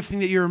a negative thing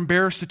that you're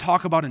embarrassed to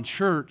talk about in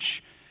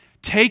church.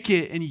 Take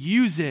it and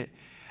use it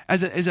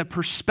as a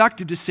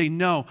perspective to say,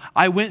 no,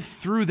 I went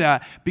through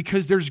that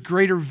because there's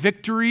greater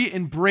victory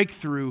and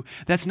breakthrough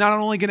that's not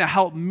only going to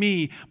help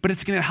me, but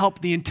it's going to help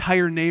the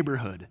entire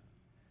neighborhood.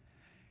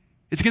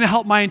 It's going to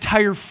help my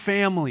entire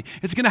family.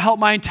 It's going to help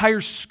my entire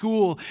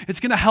school.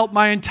 It's going to help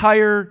my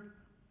entire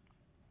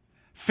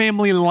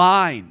family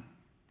line.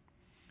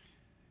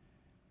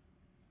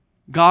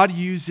 God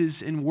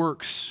uses and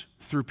works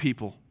through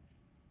people.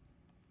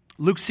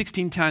 Luke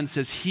 16:10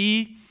 says,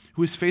 He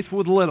who is faithful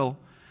with little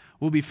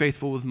will be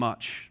faithful with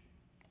much.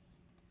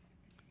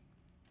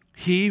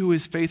 He who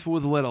is faithful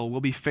with little will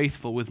be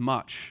faithful with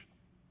much.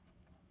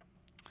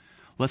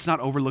 Let's not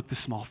overlook the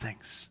small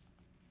things.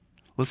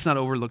 Let's not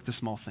overlook the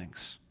small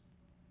things.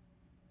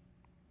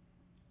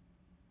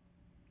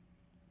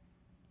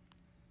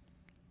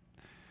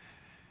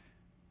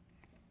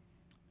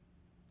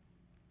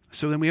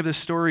 So then we have this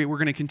story. We're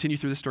going to continue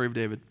through the story of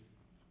David.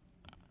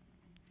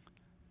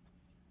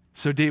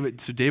 So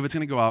David's going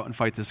to go out and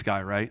fight this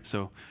guy, right?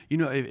 So, you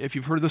know, if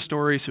you've heard the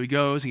story, so he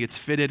goes and gets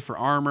fitted for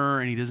armor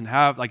and he doesn't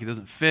have, it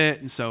doesn't fit.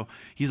 And so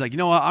he's like, you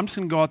know what? I'm just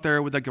going to go out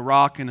there with like a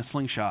rock and a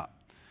slingshot.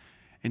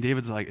 And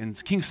David's like,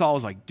 and King Saul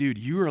is like, dude,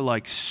 you're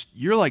like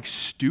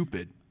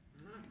stupid.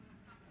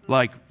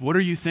 Like, what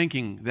are you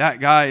thinking? That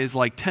guy is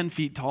like 10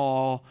 feet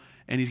tall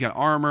and he's got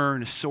armor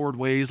and his sword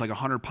weighs like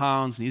 100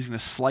 pounds and he's going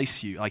to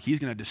slice you. Like, he's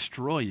going to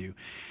destroy you.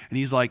 And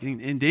he's like,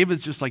 and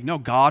David's just like, no,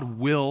 God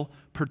will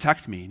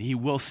protect me and He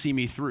will see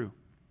me through.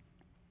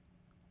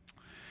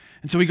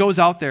 And so he goes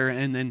out there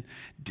and then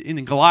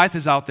Goliath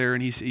is out there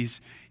and he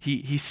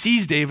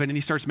sees David and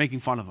he starts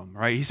making fun of him,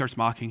 right? He starts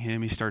mocking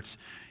him. He starts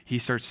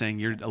saying,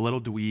 you're a little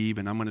dweeb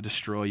and I'm going to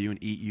destroy you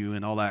and eat you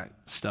and all that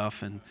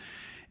stuff. And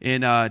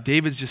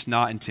David's just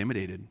not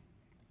intimidated.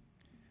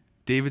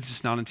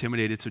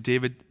 So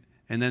David,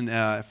 and then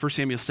 1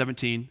 Samuel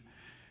 17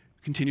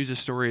 continues the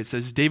story. It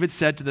says, David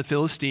said to the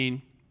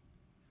Philistine,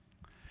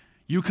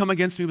 you come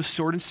against me with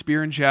sword and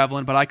spear and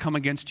javelin, but I come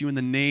against you in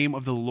the name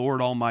of the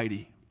Lord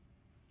Almighty.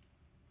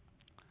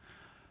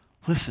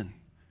 Listen,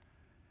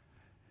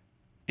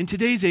 in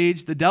today's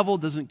age, the devil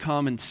doesn't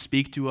come and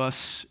speak to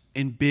us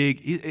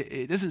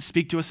it doesn't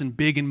speak to us in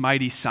big and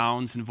mighty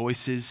sounds and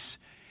voices.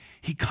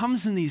 He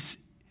comes in these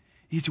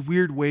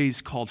weird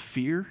ways called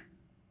fear.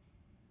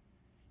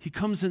 He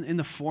comes in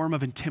the form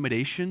of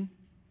intimidation.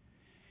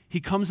 He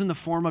comes in the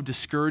form of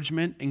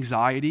discouragement,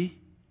 anxiety.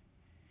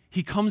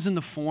 He comes in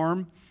the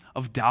form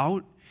of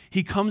doubt.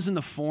 He comes in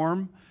the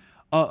form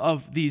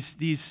of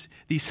these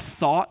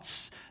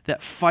thoughts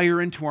that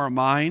fire into our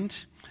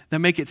mind that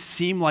make it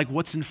seem like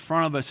what's in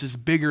front of us is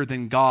bigger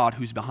than God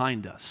who's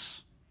behind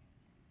us.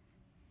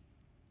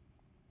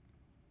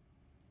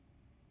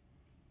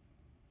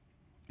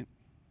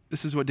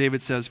 This is what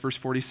David says, verse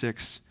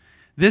 46.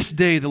 This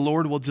day the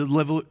Lord will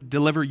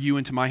deliver you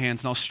into my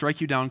hands, and I'll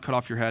strike you down, cut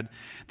off your head.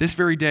 This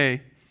very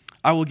day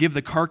I will give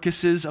the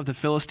carcasses of the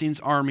Philistines'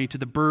 army to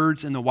the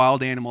birds and the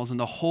wild animals, and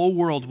the whole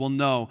world will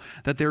know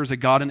that there is a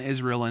God in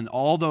Israel, and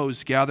all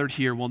those gathered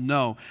here will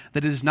know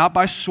that it is not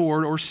by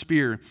sword or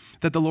spear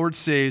that the Lord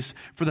saves,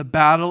 for the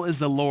battle is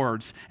the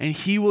Lord's, and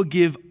he will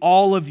give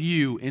all of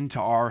you into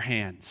our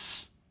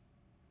hands.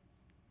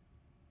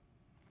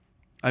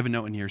 I have a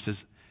note in here that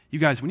says, you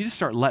guys, we need to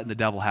start letting the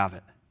devil have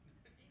it.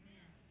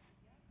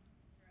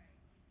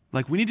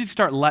 Like, we need to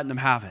start letting him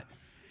have it.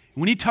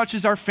 When he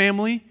touches our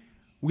family,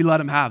 we let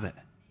him have it.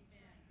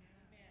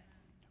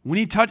 When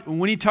he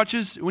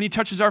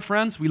touches our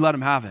friends, we let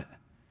him have it.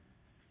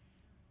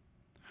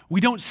 We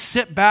don't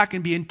sit back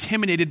and be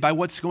intimidated by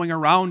what's going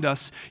around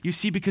us. You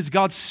see, because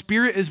God's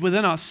Spirit is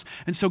within us,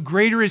 and so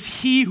greater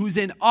is he who's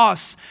in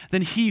us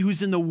than he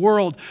who's in the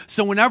world.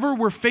 So whenever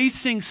we're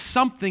facing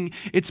something,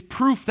 it's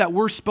proof that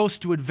we're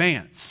supposed to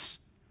advance,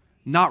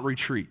 not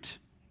retreat.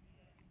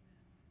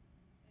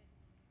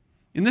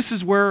 And this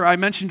is where I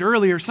mentioned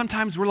earlier,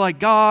 sometimes we're like,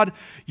 God,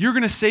 you're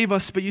going to save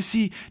us. But you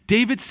see,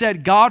 David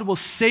said God will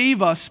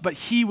save us, but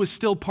he was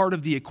still part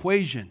of the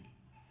equation.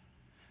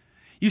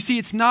 You see,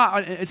 it's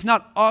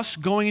not us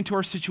going into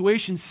our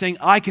situation saying,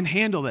 I can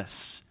handle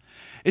this.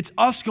 It's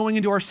us going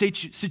into our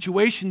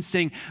situation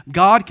saying,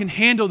 God can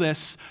handle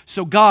this,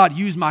 so God,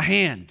 use my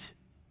hand.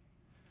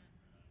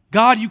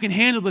 God, you can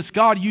handle this.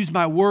 God, use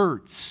my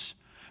words.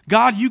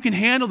 God, you can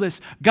handle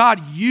this.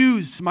 God,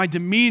 use my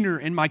demeanor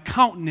and my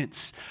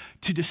countenance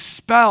to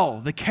dispel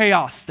the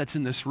chaos that's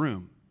in this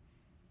room.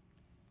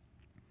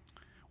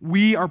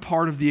 We are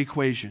part of the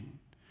equation.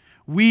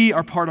 We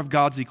are part of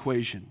God's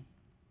equation.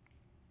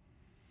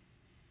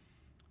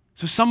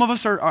 So some of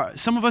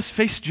us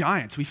face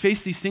giants. We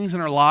face these things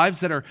in our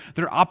lives that are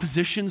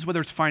oppositions, whether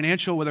it's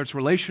financial, whether it's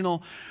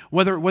relational,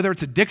 whether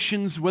it's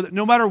addictions,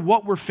 no matter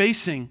what we're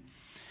facing,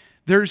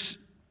 there's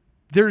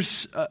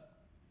a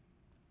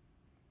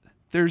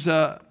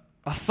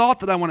thought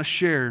that I want to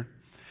share,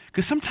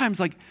 because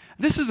sometimes I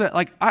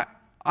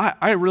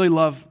really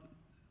love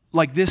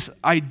this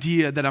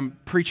idea that I'm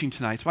preaching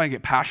tonight. That's why I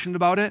get passionate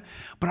about it.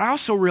 But I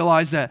also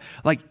realize that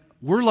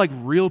we're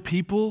real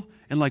people,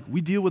 and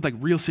we deal with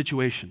real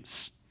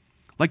situations.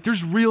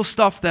 There's real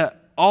stuff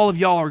that all of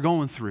y'all are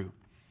going through.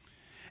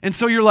 And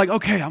so you're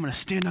okay, I'm going to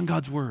stand on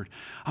God's word.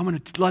 I'm going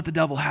to let the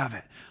devil have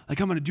it. I'm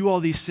going to do all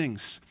these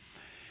things.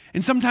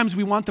 And sometimes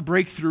we want the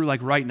breakthrough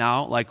right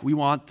now. We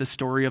want the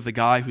story of the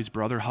guy whose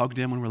brother hugged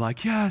him, and we're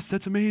like, yes,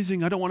 that's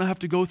amazing. I don't want to have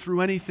to go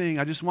through anything.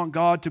 I just want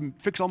God to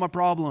fix all my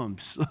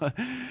problems. But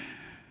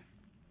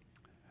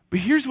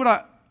here's what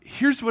I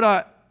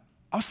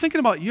was thinking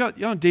about. You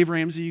know Dave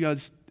Ramsey, you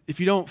guys, if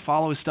you don't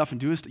follow his stuff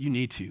and do his stuff, you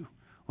need to.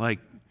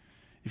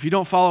 If you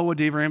don't follow what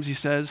Dave Ramsey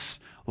says,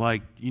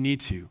 you need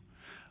to.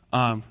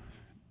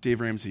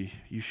 Dave Ramsey,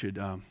 you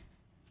should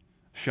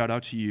shout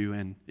out to you.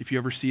 And if you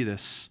ever see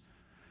this,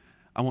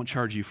 I won't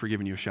charge you for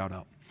giving you a shout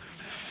out.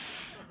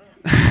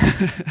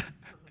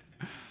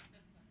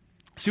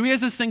 So he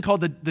has this thing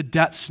called the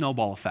debt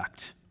snowball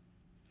effect.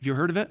 Have you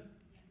heard of it?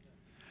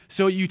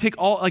 So you take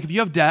if you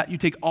have debt, you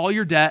take all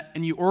your debt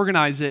and you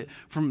organize it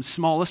from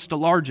smallest to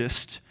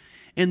largest.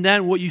 And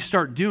then what you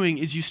start doing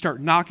is you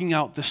start knocking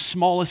out the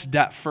smallest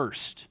debt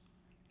first,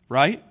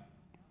 right?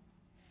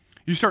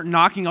 You start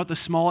knocking out the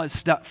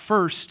smallest debt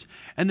first,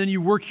 and then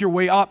you work your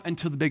way up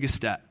into the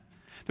biggest debt.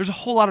 There's a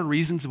whole lot of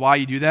reasons why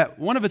you do that.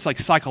 One of it's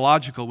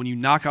psychological. When you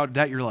knock out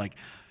debt, you're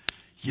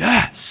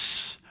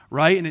yes,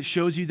 right? And it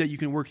shows you that you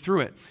can work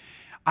through it.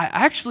 I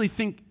actually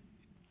think,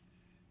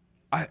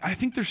 I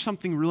think there's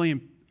something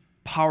really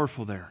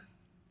powerful there.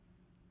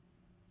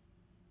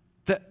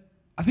 That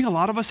I think a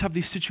lot of us have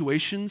these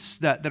situations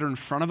that are in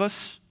front of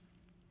us,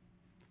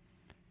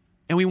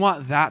 and we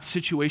want that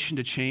situation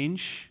to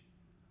change,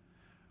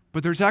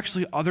 but there's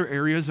actually other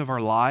areas of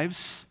our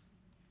lives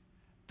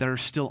that are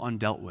still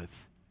undealt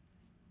with.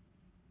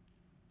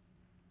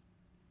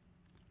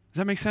 Does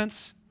that make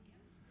sense?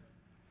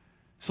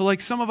 So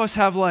some of us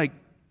have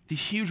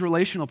these huge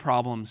relational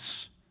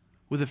problems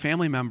with a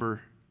family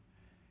member,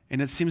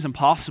 and it seems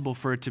impossible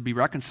for it to be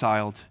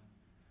reconciled.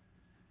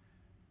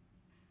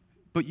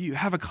 But you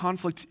have a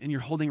conflict and you're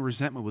holding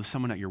resentment with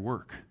someone at your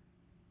work.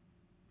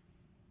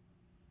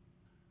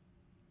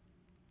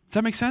 Does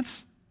that make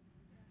sense?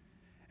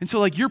 And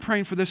so you're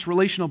praying for this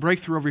relational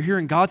breakthrough over here,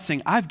 and God's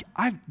saying,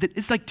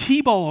 it's like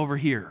T-ball over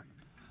here.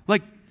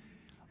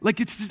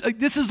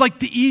 This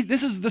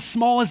is the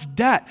smallest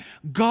debt.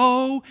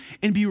 Go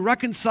and be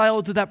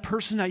reconciled to that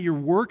person at your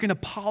work and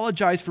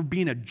apologize for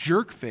being a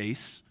jerk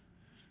face.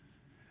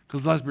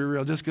 Because let's be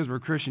real, just because we're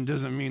Christian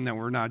doesn't mean that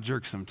we're not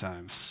jerks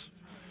sometimes.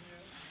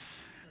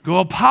 Go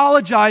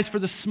apologize for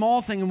the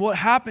small thing, and what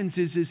happens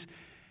is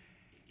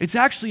it's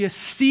actually a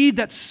seed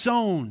that's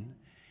sown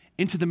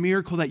into the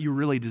miracle that you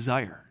really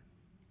desire.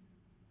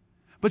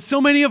 But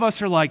so many of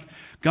us are like,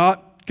 God,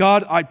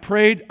 I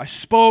prayed, I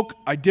spoke,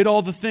 I did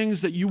all the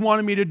things that you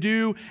wanted me to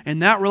do,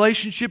 and that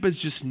relationship is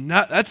just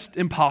not, that's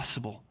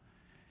impossible.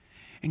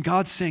 And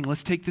God's saying,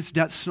 let's take this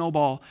debt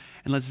snowball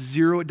and let's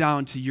zero it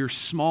down to your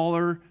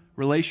smaller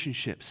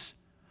relationships.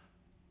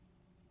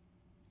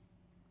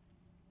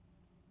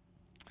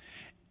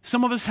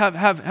 Some of us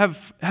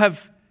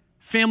have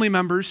family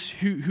members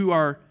who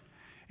are,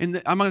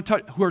 and I'm going to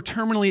talk, who are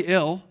terminally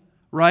ill,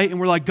 right? And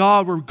we're like,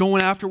 God, we're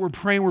going after it, we're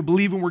praying, we're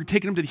believing, we're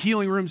taking them to the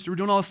healing rooms, we're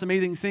doing all this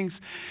amazing things.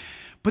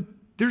 But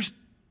there's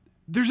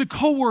a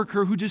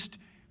coworker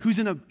who's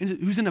in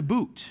a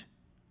boot,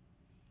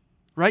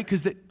 right?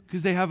 Because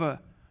they have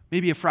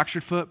maybe a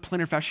fractured foot,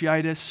 plantar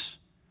fasciitis,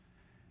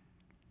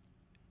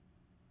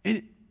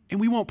 and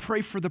we won't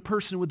pray for the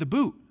person with the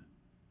boot.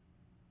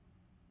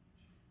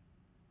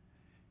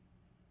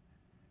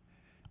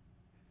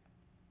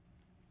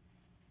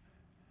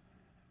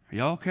 Are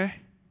y'all okay?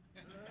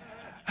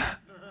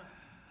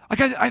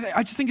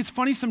 I just think it's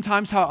funny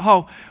sometimes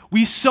how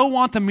we so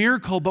want the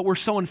miracle, but we're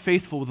so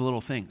unfaithful with the little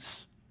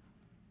things.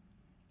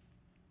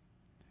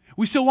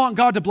 We so want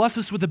God to bless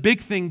us with the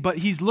big thing, but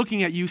he's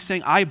looking at you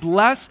saying, I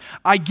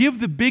give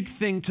the big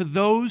thing to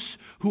those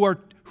who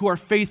are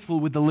faithful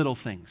with the little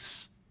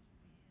things.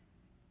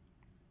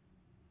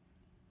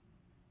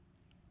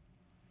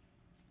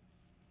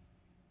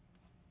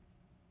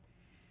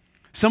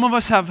 Some of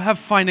us have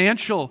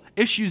financial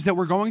issues that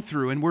we're going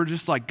through, and we're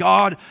just like,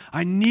 God,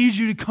 I need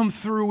you to come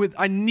through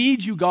I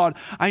need you, God.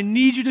 I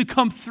need you to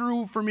come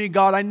through for me,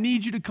 God. I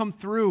need you to come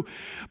through.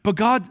 But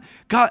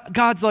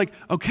God's like,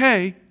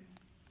 okay,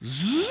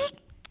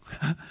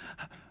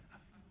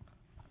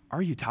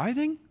 are you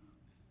tithing?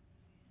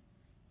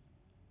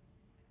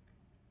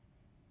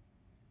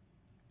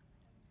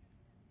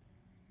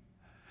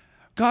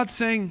 God's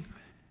saying,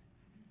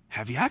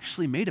 have you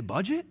actually made a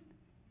budget?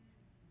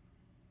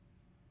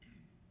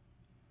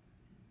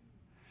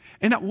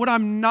 And what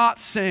I'm not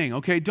saying,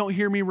 okay, don't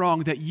hear me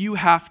wrong, that you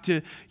have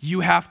to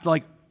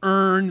like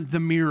earn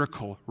the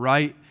miracle,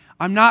 right?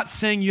 I'm not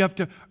saying you have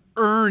to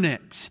earn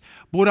it.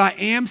 But what I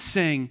am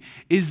saying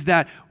is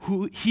that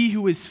he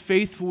who is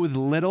faithful with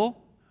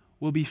little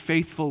will be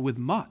faithful with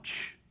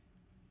much.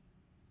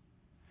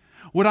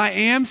 What I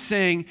am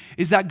saying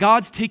is that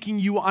God's taking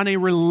you on a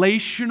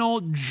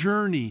relational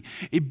journey,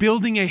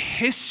 building a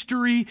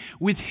history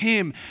with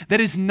him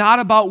that is not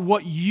about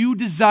what you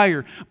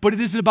desire, but it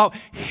is about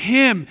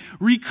him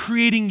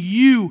recreating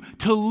you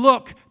to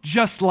look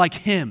just like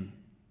him.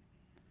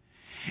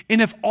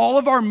 And if all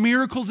of our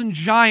miracles and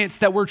giants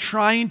that we're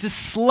trying to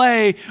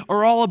slay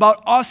are all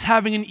about us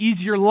having an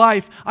easier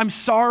life, I'm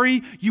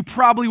sorry, you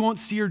probably won't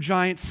see your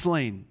giants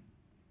slain.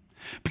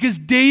 Because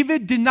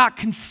David did not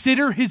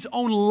consider his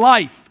own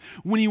life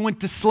when he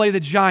went to slay the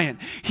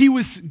giant. He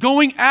was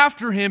going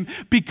after him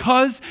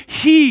because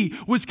he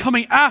was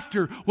coming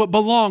after what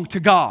belonged to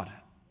God.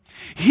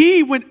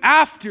 He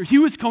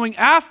was going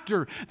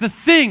after the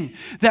thing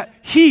that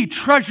he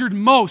treasured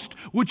most,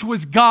 which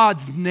was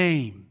God's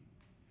name.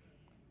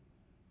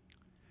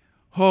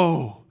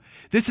 Oh,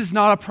 this is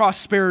not a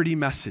prosperity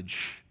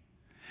message.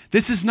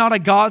 This is not a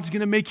God's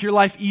going to make your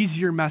life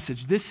easier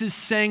message. This is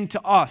saying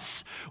to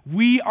us,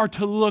 we are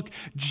to look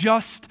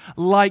just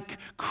like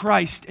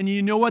Christ. And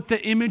you know what the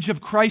image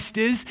of Christ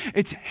is?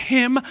 It's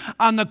him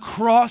on the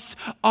cross.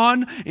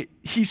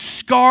 He's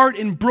scarred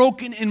and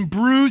broken and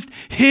bruised.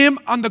 Him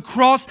on the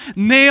cross,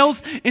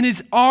 nails in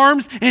his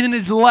arms and in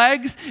his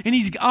legs. And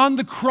he's on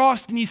the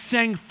cross and he's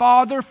saying,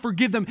 Father,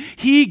 forgive them.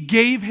 He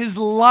gave his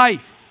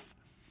life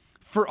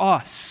for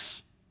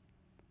us,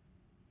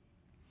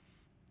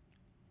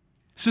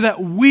 so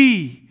that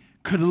we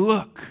could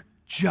look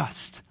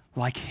just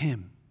like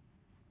him.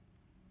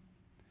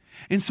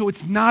 And so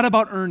it's not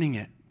about earning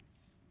it.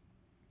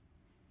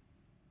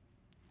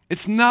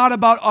 It's not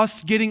about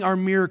us getting our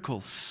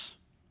miracles.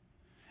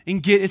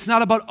 It's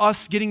not about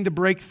us getting the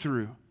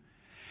breakthrough.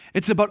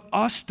 It's about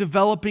us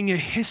developing a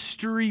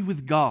history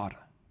with God.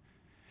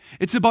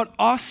 It's about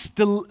us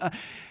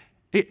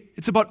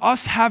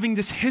having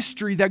this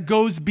history that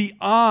goes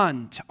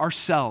beyond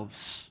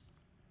ourselves,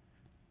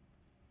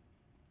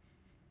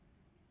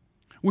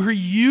 where he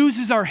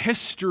uses our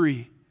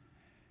history.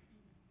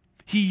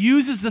 He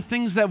uses the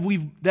things that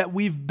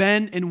we've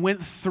been and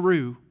went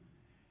through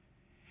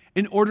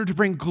in order to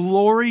bring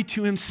glory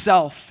to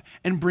himself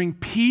and bring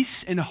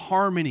peace and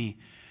harmony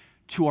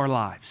to our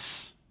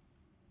lives.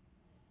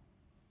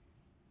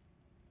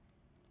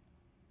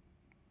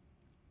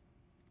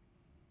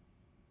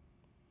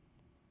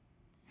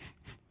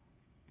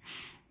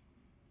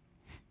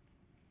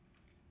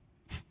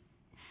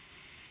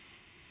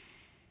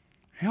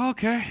 You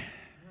okay?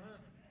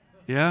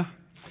 Yeah?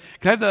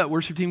 Can I have the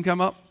worship team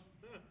come up?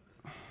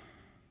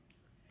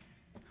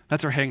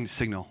 That's our hang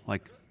signal.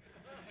 Like,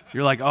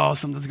 you're like, oh,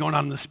 something's going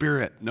on in the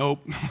spirit. Nope.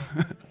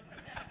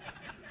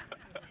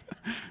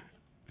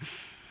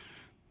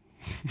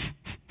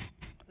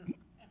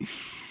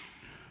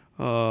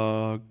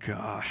 Oh,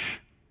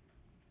 gosh.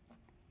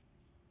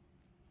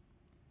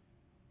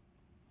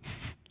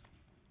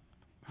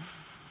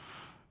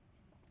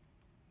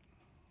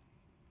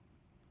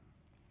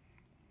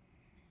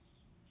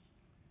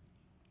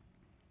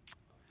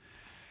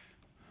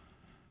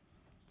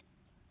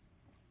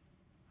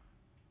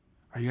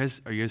 Are you guys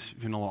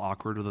feeling a little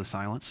awkward with the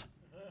silence?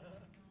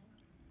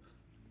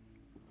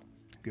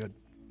 Good.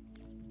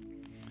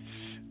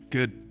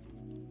 Good.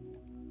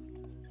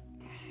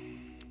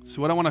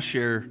 So what I want to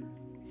share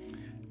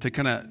to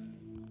kind of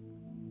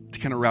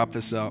wrap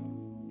this up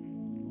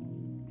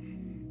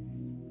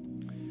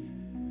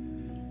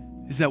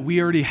is that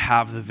we already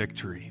have the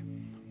victory.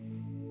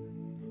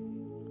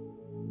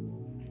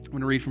 I'm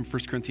going to read from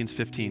 1 Corinthians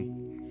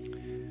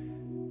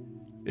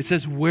 15. It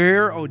says,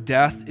 "Where, O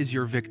death, is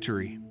your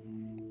victory?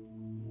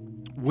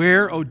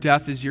 Where, O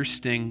death, is your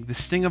sting? The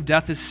sting of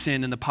death is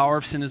sin, and the power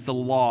of sin is the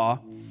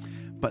law.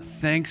 But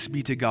thanks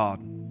be to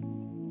God.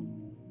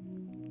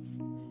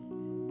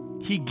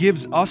 He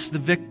gives us the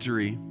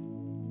victory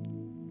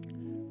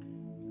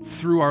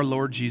through our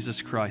Lord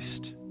Jesus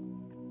Christ."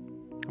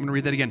 I'm going to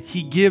read that again.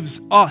 He gives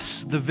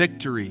us the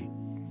victory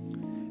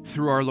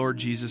through our Lord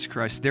Jesus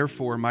Christ.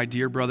 Therefore, my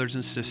dear brothers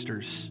and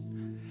sisters,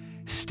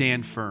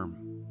 stand firm.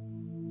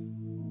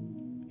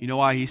 You know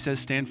why he says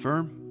stand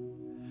firm?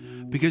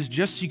 Because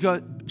just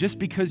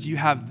because you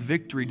have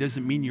victory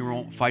doesn't mean you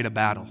won't fight a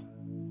battle.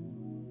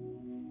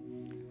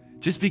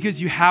 Just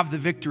because you have the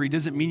victory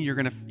doesn't mean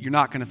you're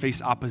not going to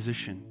face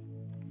opposition.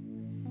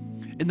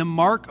 And the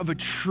mark of a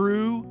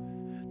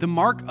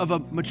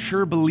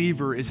mature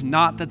believer is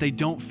not that they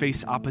don't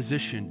face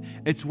opposition.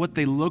 It's what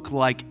they look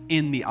like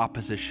in the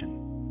opposition.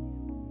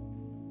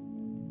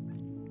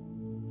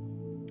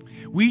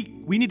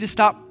 We need to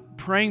stop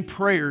praying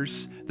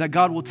prayers that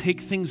God will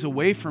take things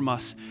away from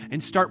us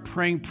and start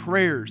praying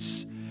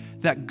prayers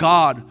that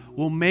God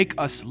will make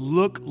us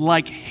look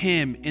like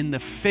Him in the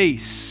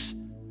face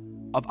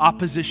of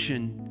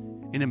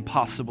opposition in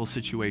impossible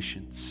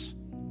situations.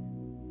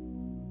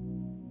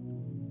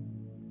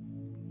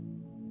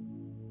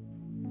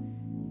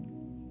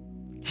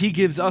 He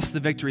gives us the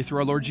victory through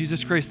our Lord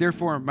Jesus Christ.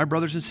 Therefore, my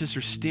brothers and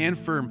sisters, stand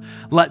firm.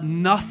 Let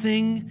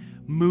nothing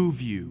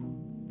move you.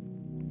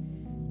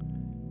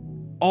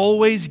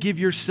 Always give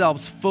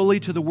yourselves fully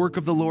to the work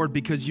of the Lord,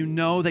 because you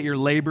know that your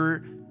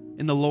labor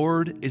in the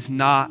Lord is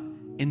not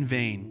in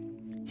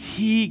vain.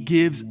 He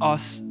gives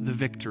us the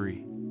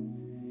victory.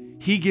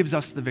 He gives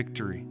us the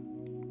victory.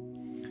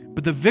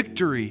 But the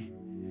victory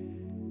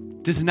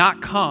does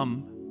not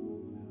come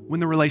when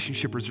the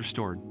relationship is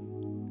restored.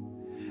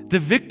 The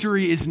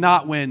victory is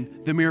not when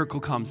the miracle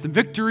comes. The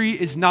victory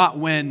is not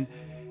when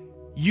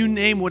you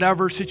name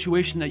whatever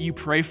situation that you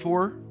pray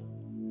for.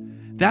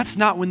 That's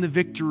not when the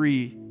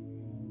victory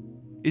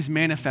is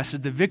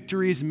manifested. The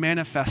victory is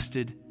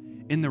manifested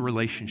in the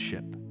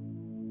relationship.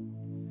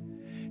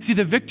 See,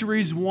 the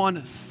victory is won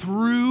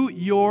through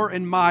your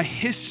and my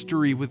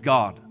history with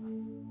God.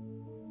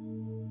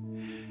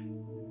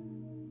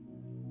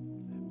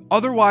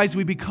 Otherwise,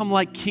 we become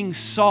like King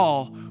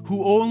Saul,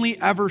 who only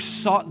ever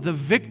sought the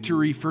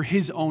victory for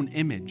his own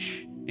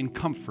image and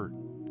comfort.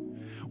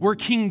 Where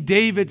King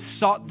David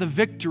sought the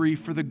victory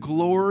for the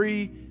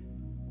glory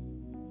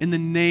in the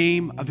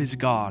name of his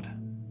God.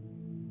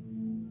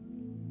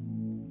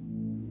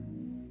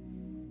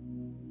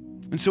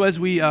 And so as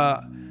we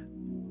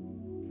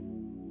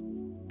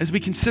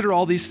consider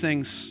all these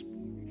things,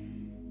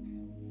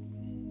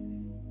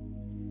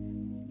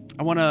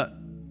 I want to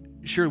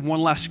share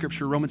one last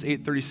scripture, Romans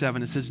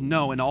 8:37. It says,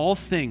 "No, in all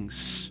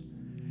things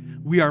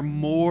we are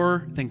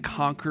more than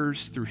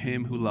conquerors through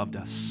Him who loved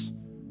us."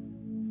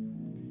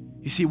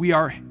 You see, we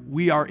are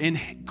in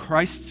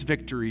Christ's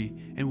victory,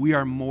 and we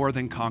are more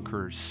than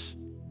conquerors.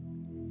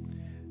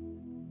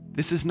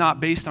 This is not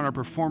based on our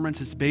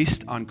performance. It's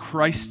based on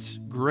Christ's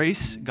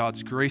grace,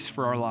 God's grace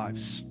for our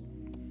lives.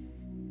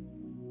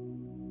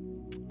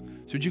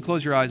 So would you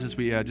close your eyes as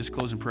we just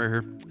close in prayer here?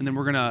 And then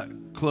we're going to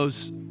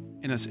close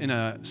in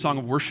a song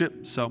of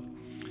worship. So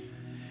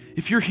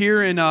if you're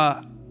here and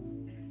I'm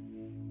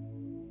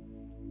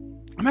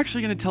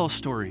actually going to tell a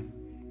story.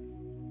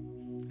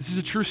 This is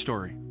a true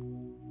story.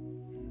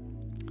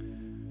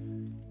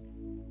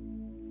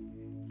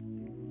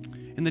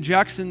 In the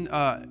Jackson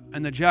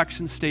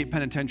State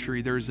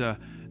Penitentiary, there's a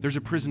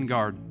prison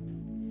guard.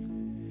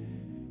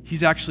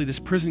 He's actually, this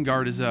prison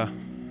guard is a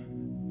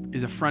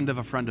friend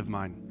of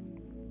mine.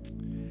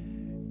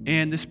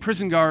 And this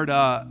prison guard,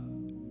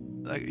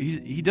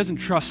 he doesn't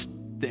trust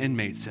the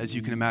inmates, as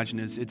you can imagine.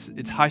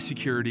 It's high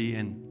security,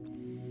 and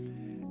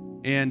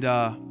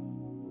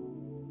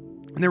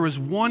there was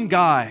one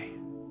guy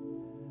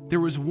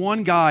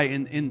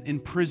in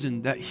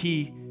prison that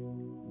he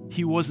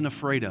wasn't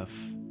afraid of.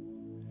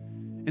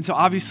 And so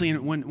obviously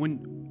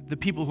when the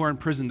people who are in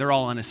prison, they're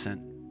all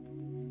innocent.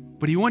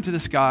 But he went to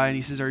this guy and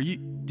he says,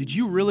 did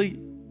you really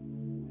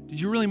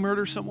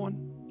murder someone?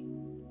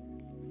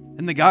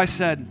 And the guy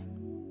said,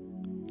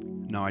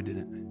 "No, I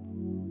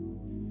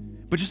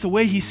didn't." But just the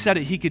way he said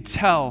it, he could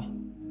tell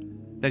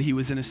that he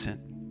was innocent.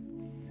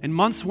 And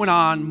months went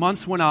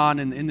on,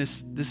 and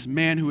this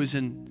man who was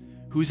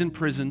in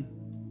prison,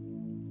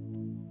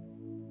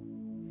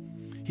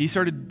 he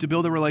started to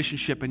build a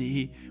relationship, and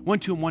he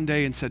went to him one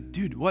day and said,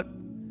 "Dude, why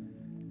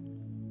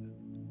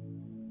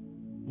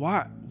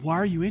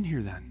are you in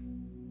here then?"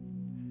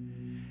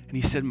 And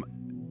he said,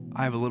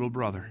 "I have a little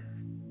brother.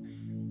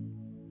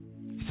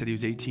 He said he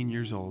was 18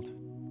 years old.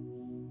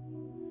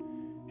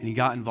 And he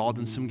got involved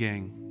in a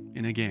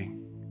gang.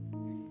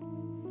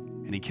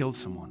 And he killed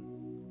someone.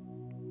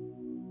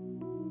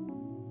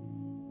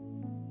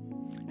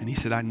 And he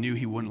said, I knew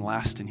he wouldn't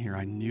last in here.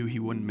 I knew he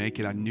wouldn't make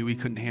it. I knew he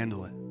couldn't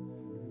handle it.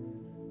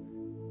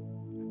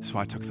 So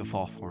I took the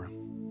fall for him.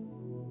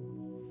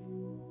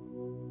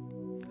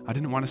 I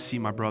didn't want to see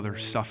my brother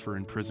suffer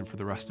in prison for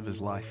the rest of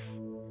his life.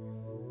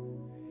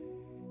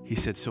 He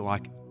said, so I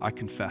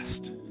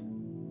confessed.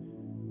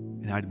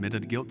 And I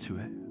admitted guilt to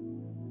it.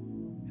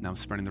 And I'm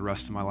spending the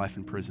rest of my life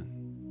in prison.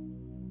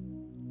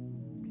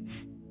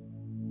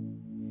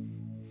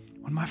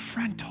 When my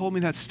friend told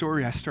me that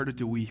story, I started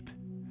to weep.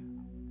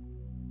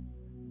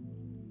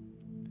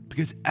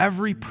 Because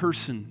every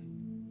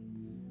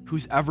person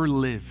who's ever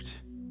lived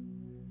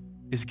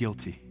is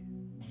guilty.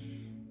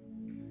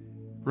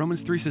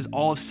 Romans 3 says,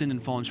 all have sinned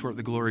and fallen short of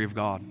the glory of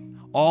God.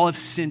 All have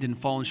sinned and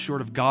fallen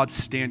short of God's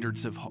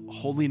standards of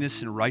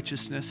holiness and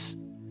righteousness.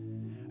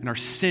 And our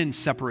sin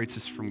separates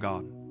us from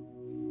God.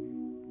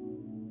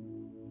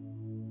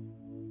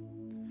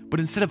 But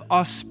instead of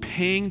us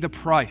paying the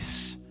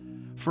price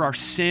for our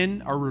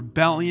sin, our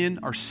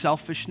rebellion, our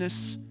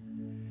selfishness,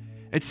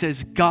 it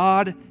says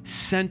God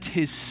sent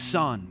his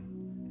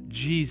son,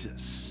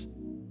 Jesus,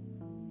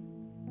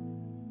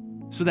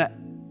 so that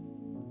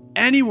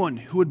anyone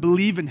who would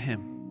believe in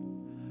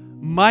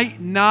him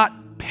might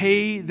not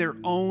pay their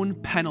own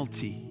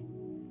penalty,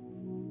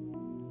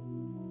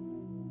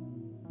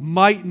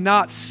 might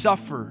not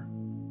suffer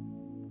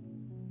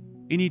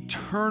an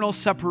eternal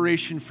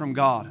separation from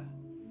God,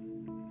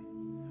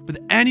 but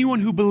anyone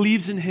who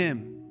believes in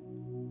him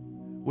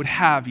would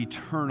have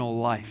eternal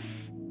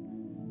life.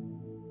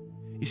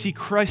 You see,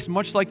 Christ,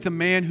 much like the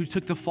man who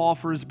took the fall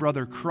for his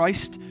brother,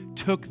 Christ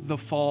took the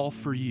fall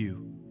for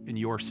you in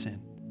your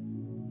sin.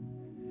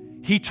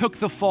 He took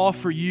the fall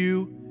for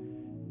you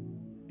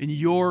in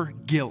your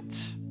guilt.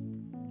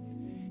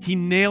 He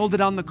nailed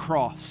it on the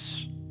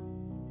cross.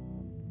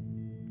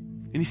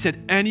 And he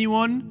said,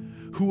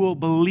 anyone who will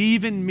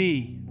believe in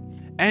me,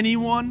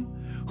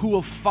 anyone who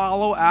will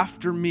follow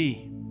after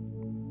me,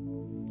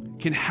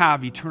 can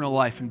have eternal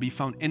life and be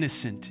found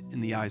innocent in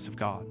the eyes of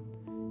God.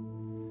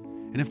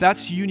 And if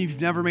that's you and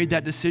you've never made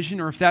that decision,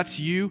 or if that's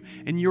you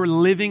and you're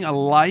living a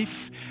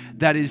life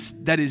that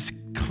is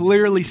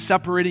clearly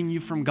separating you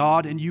from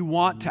God, and you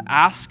want to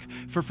ask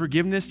for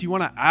forgiveness, you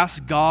want to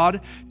ask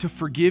God to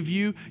forgive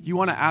you, you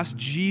want to ask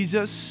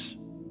Jesus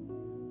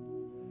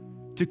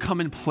to come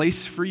in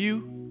place for you,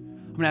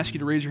 I'm going to ask you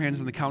to raise your hands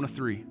on the count of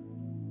 3.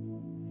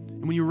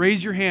 And when you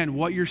raise your hand,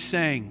 what you're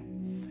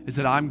saying is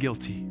that I'm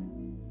guilty.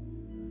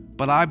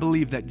 But I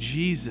believe that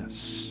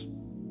Jesus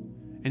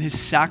and his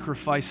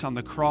sacrifice on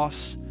the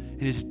cross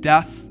and his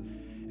death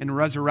and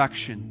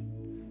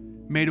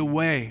resurrection made a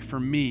way for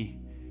me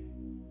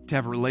to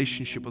have a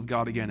relationship with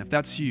God again. If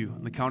that's you,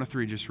 on the count of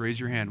 3, just raise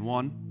your hand.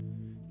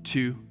 1,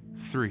 2,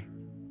 3.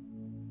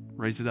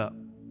 Raise it up.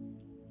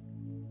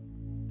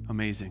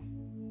 Amazing.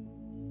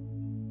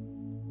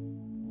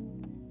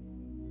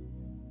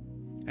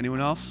 Anyone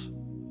else?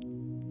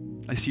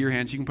 I see your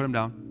hands. You can put them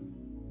down.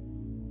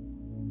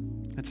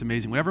 That's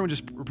amazing. Would everyone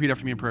just repeat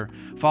after me in prayer?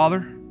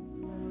 Father,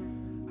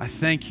 I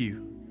thank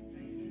you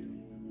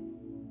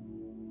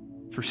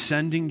for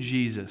sending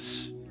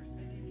Jesus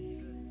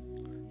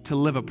to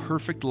live a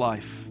perfect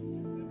life,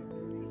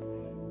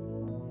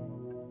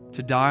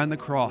 to die on the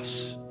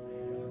cross,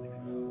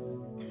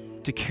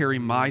 to carry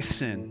my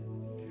sin,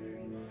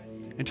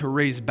 and to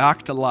raise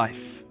back to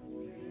life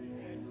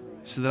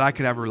so that I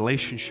could have a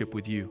relationship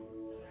with you.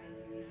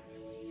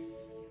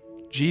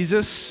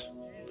 Jesus,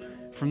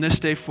 from this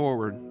day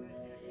forward,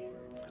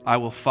 I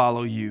will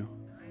follow you.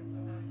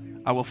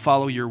 I will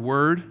follow your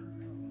word.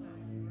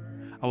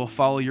 I will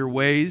follow your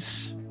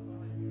ways.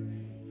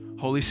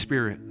 Holy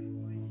Spirit,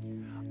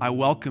 I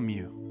welcome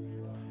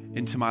you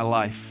into my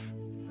life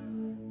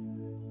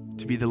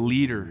to be the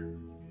leader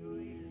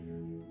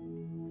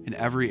in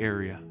every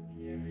area.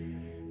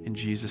 In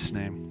Jesus'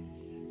 name,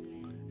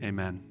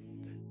 amen.